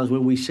females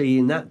will we see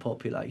in that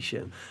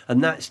population?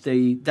 And that's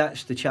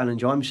the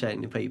challenge I'm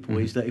saying to people,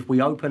 is that if we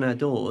open our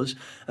doors,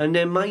 and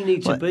there may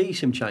need to be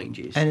some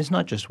changes. And it's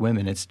not just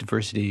women, it's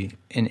diversity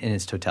in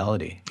its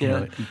totality.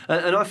 And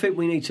I think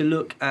we need to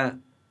look at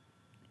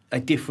a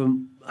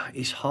different...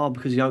 It's hard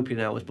because of the opening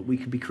hours, but we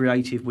can be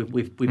creative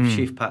with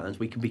shift patterns.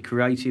 We can be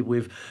creative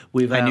with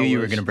hours. I knew you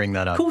were going to bring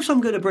that up. Of course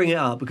I'm going to bring it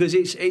up, because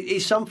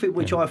it's something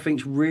which I think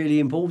is really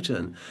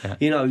important.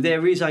 Yeah.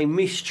 There is a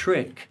missed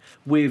trick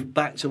with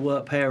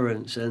back-to-work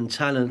parents and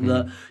talent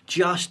that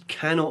just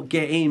cannot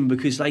get in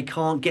because they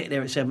can't get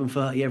there at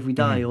 7:30 every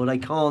day, or they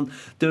can't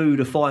do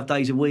the 5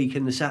 days a week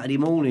and the Saturday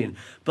morning.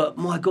 But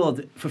my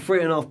God, for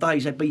 3.5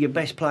 days they'd be your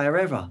best player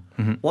ever.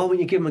 Mm-hmm. Why wouldn't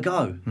you give them a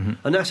go? Mm-hmm.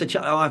 And that's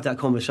I have that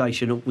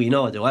conversation.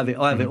 I do. I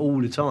have it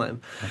all the time.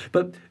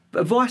 But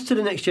advice to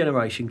the next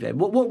generation, Glenn.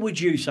 What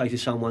would you say to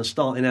someone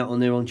starting out on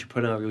their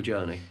entrepreneurial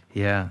journey?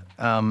 Yeah.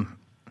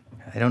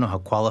 I don't know how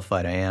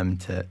qualified I am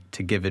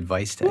to give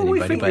advice to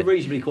anybody. We think we're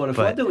reasonably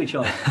qualified, don't we,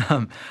 Charlie?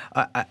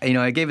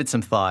 I gave it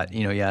some thought.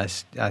 You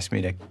asked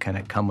me to kind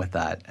of come with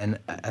that, and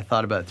I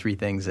thought about 3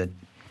 things that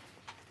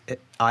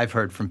I've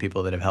heard from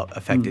people that have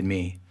affected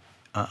me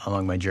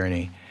along my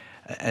journey.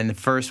 And the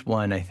first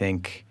one, I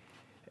think,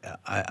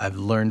 I've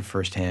learned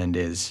firsthand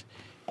is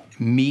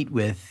meet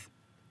with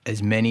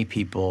as many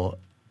people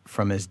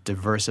from as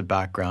diverse a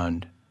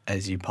background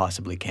as you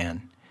possibly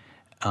can.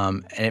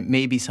 And it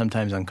may be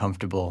sometimes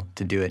uncomfortable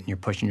to do it, and you're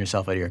pushing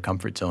yourself out of your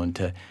comfort zone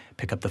to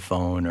pick up the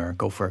phone or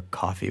go for a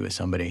coffee with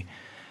somebody.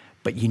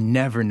 But you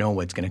never know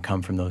what's going to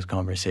come from those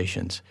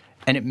conversations.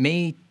 And it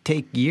may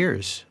take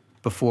years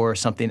before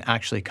something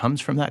actually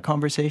comes from that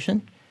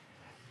conversation,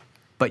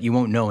 but you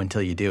won't know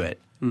until you do it.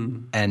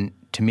 Mm-hmm. And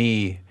to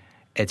me,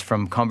 it's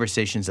from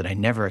conversations that I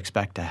never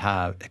expected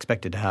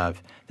to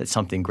have that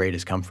something great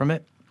has come from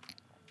it.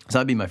 So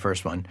that'd be my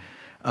first one.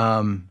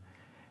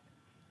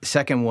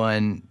 Second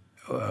one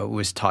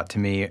was taught to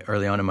me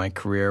early on in my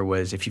career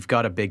was, if you've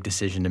got a big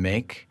decision to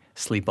make,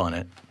 sleep on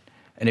it.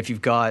 And if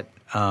you've got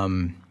a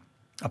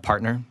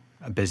partner,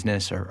 a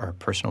business or a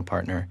personal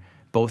partner,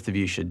 both of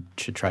you should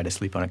try to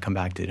sleep on it, come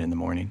back to it in the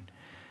morning.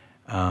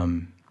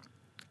 And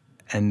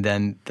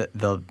then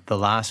the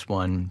last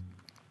one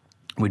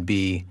would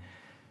be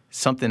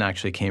something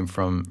actually came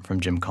from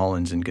Jim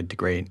Collins in Good to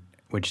Great,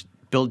 which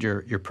build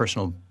your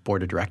personal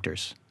board of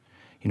directors.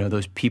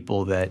 Those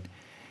people that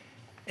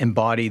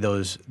embody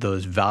those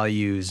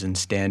values and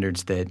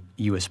standards that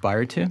you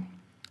aspire to,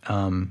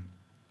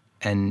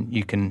 and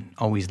you can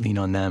always lean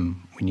on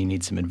them when you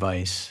need some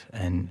advice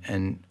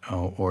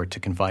or to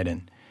confide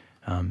in.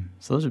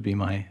 So those would be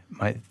my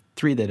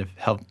 3 that have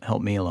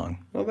helped me along.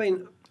 I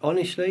mean,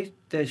 honestly,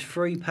 there's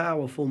 3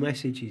 powerful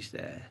messages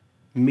there.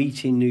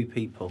 Meeting new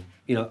people,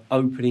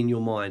 opening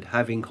your mind,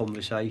 having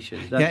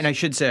conversations. Yeah, and I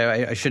should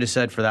say, I should have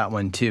said for that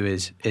one too,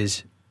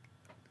 is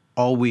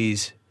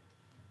always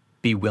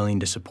be willing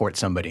to support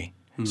somebody.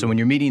 So when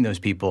you're meeting those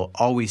people,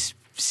 always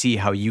see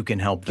how you can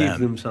help them. Give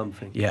them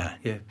something. Yeah.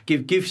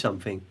 Give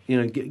something.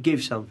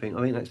 Give something.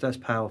 I mean, that's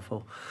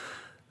powerful.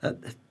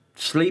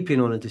 Sleeping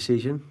on a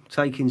decision,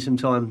 taking some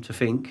time to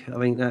think. I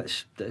mean,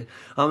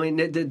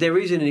 there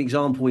isn't an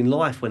example in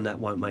life when that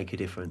won't make a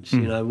difference.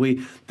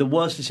 The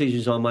worst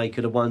decisions I make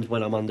are the ones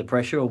when I'm under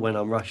pressure or when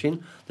I'm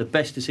rushing. The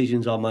best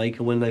decisions I make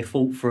are when they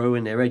thought through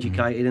and they're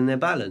educated and they're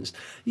balanced.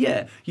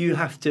 Yeah, you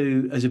have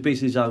to, as a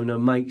business owner,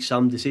 make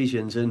some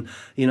decisions. And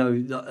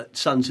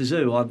Sun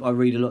Tzu, I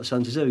read a lot of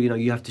Sun Tzu.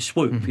 You have to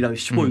swoop.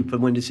 Swoop,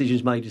 and when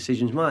decisions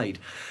made.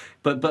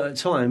 But at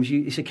times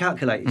it's a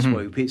calculated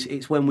swoop.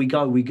 It's when we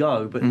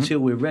go. But until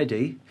we're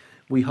ready,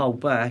 we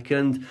hold back.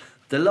 And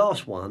the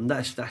last one,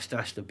 that's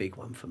the big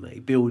one for me.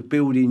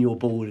 Building your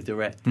board of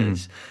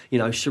directors.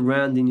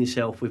 Surrounding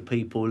yourself with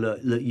people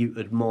that you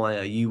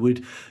admire. You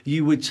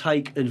would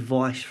take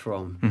advice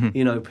from.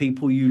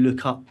 People you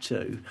look up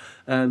to.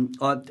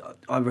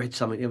 I read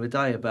something the other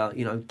day about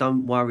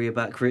don't worry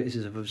about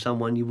criticism of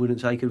someone you wouldn't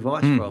take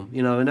advice from.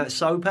 And that's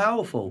so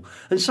powerful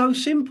and so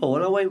simple.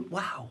 And I went,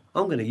 wow,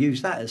 I'm going to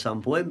use that at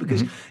some point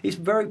because it's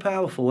very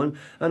powerful. And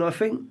I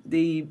think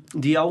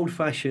the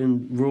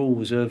old-fashioned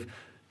rules of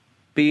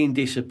being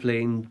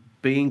disciplined,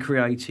 being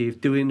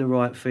creative, doing the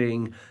right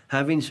thing,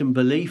 having some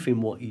belief in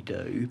what you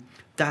do,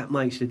 that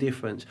makes the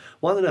difference.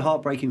 One of the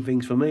heartbreaking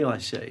things for me I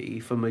see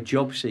from a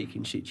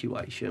job-seeking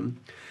situation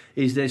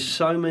is there's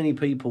so many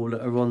people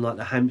that are on like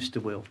the hamster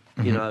wheel.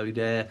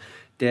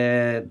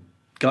 They're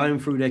going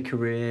through their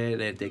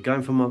career, they're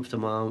going from month to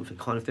month,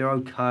 they're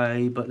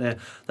okay, but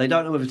they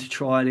don't know whether to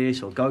try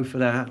this or go for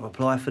that or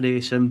apply for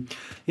this. And,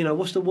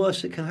 what's the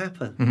worst that can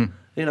happen?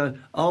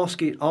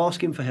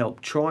 Asking for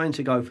help, trying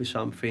to go for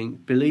something,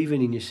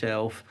 believing in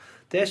yourself.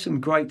 There's some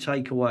great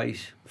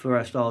takeaways for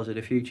our stars of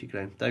the future,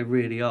 Glenn. They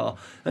really are.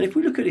 And if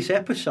we look at this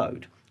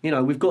episode,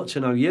 we've got to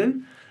know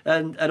you,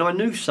 and I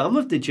knew some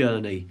of the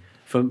journey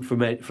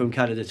from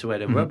Canada to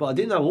Edinburgh, but I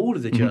didn't know all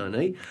of the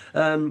journey.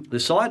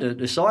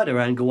 The cider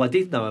angle I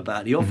did know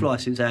about, the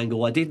off-licence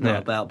angle I did know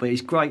about, but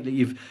it's great that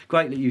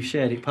you've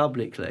shared it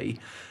publicly.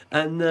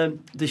 And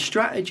the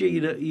strategy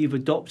that you've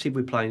adopted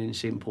with Plain and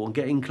Simple and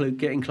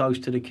getting close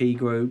to the key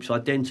groups,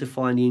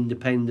 identifying the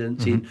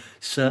independents in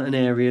certain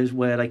areas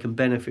where they can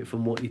benefit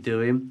from what you're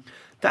doing,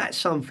 that's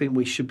something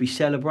which should be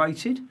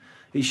celebrated.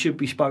 It should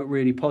be spoke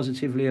really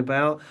positively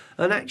about.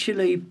 And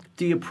actually,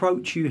 the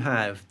approach you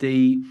have,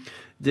 the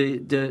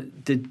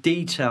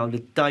detail,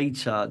 the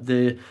data,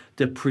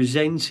 the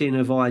presenting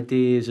of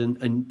ideas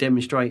and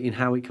demonstrating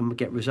how it can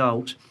get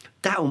results,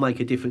 that will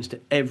make a difference to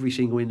every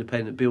single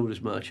independent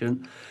builders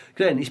merchant.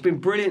 Glenn, it's been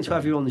brilliant to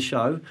have you on the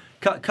show.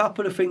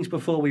 Couple of things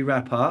before we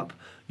wrap up.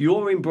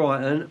 You're in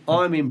Brighton,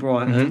 I'm in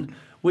Brighton.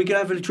 We can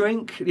have a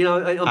drink,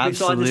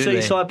 beside the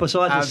sea, side by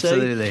side the sea.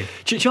 Absolutely.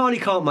 Charlie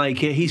can't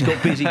make it. He's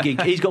got busy gig.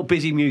 He's got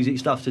busy music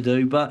stuff to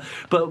do. But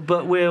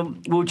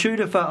we'll chew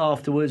the fat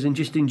afterwards and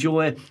just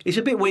enjoy. It's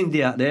a bit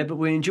windy out there, but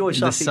we enjoy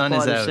Sussex by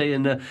the sea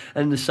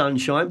and the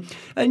sunshine.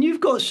 And you've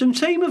got some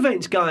team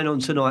events going on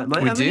tonight,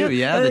 mate. We do,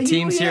 yeah. The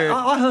team's here.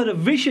 I heard a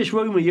vicious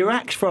rumour you're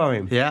axe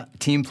throwing. Yeah,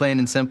 Team Plain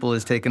and Simple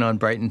is taking on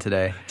Brighton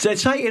today. So they're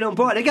taking on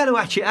Brighton. They're going to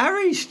Hatchet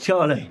Harry's,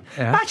 Charlie.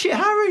 Yeah. Hatchet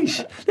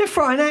Harry's. They're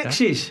throwing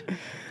axes. Yeah.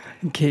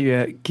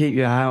 Keep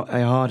your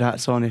hard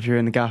hats on if you're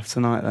in the gaff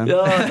tonight, then.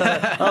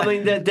 I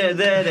mean, they're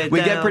there.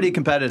 We get pretty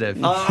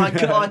competitive.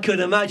 I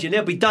could imagine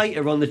there'll be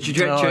data on the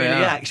trajectory of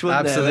the axe,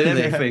 wouldn't Absolutely.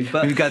 there? And everything.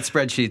 But we've got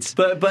spreadsheets.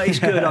 But it's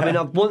good. I mean,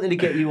 I've wanted to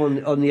get you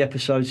on the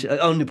episodes,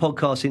 on the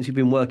podcast since we've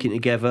been working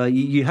together.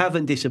 You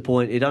haven't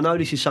disappointed. I know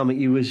this is something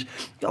you was,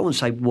 I wouldn't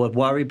say word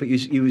worried, but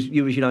you was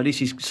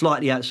this is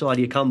slightly outside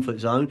your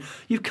comfort zone.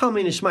 You've come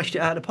in and smashed it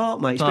out of the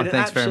park, mate. It's been an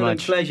absolute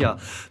pleasure.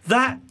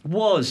 That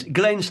was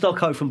Glen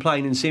Stocco from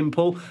Plain and Simple.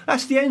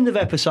 That's the end of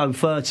episode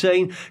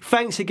 13.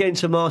 Thanks again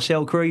to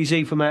Marcel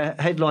Creasy from our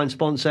headline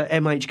sponsor,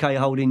 MHK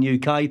Holding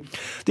UK.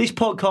 This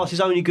podcast is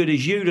only good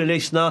as you, the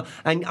listener,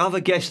 and other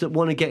guests that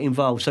want to get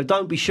involved. So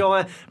don't be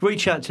shy.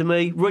 Reach out to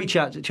me, reach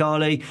out to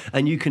Charlie,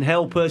 and you can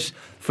help us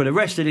for the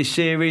rest of this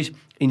series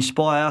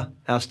inspire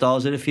our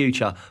stars of the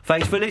future.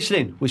 Thanks for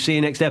listening. We'll see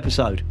you next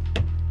episode.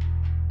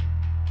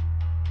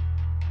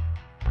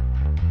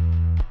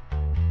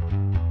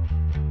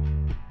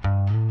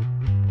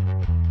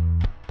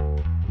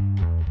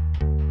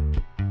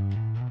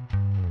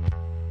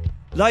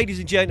 Ladies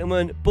and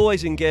gentlemen,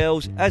 boys and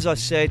girls, as I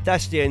said,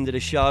 that's the end of the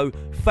show.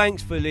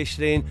 Thanks for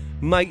listening.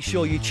 Make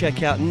sure you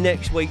check out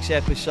next week's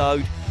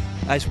episode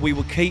as we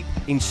will keep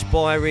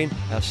inspiring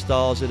our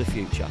stars of the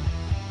future.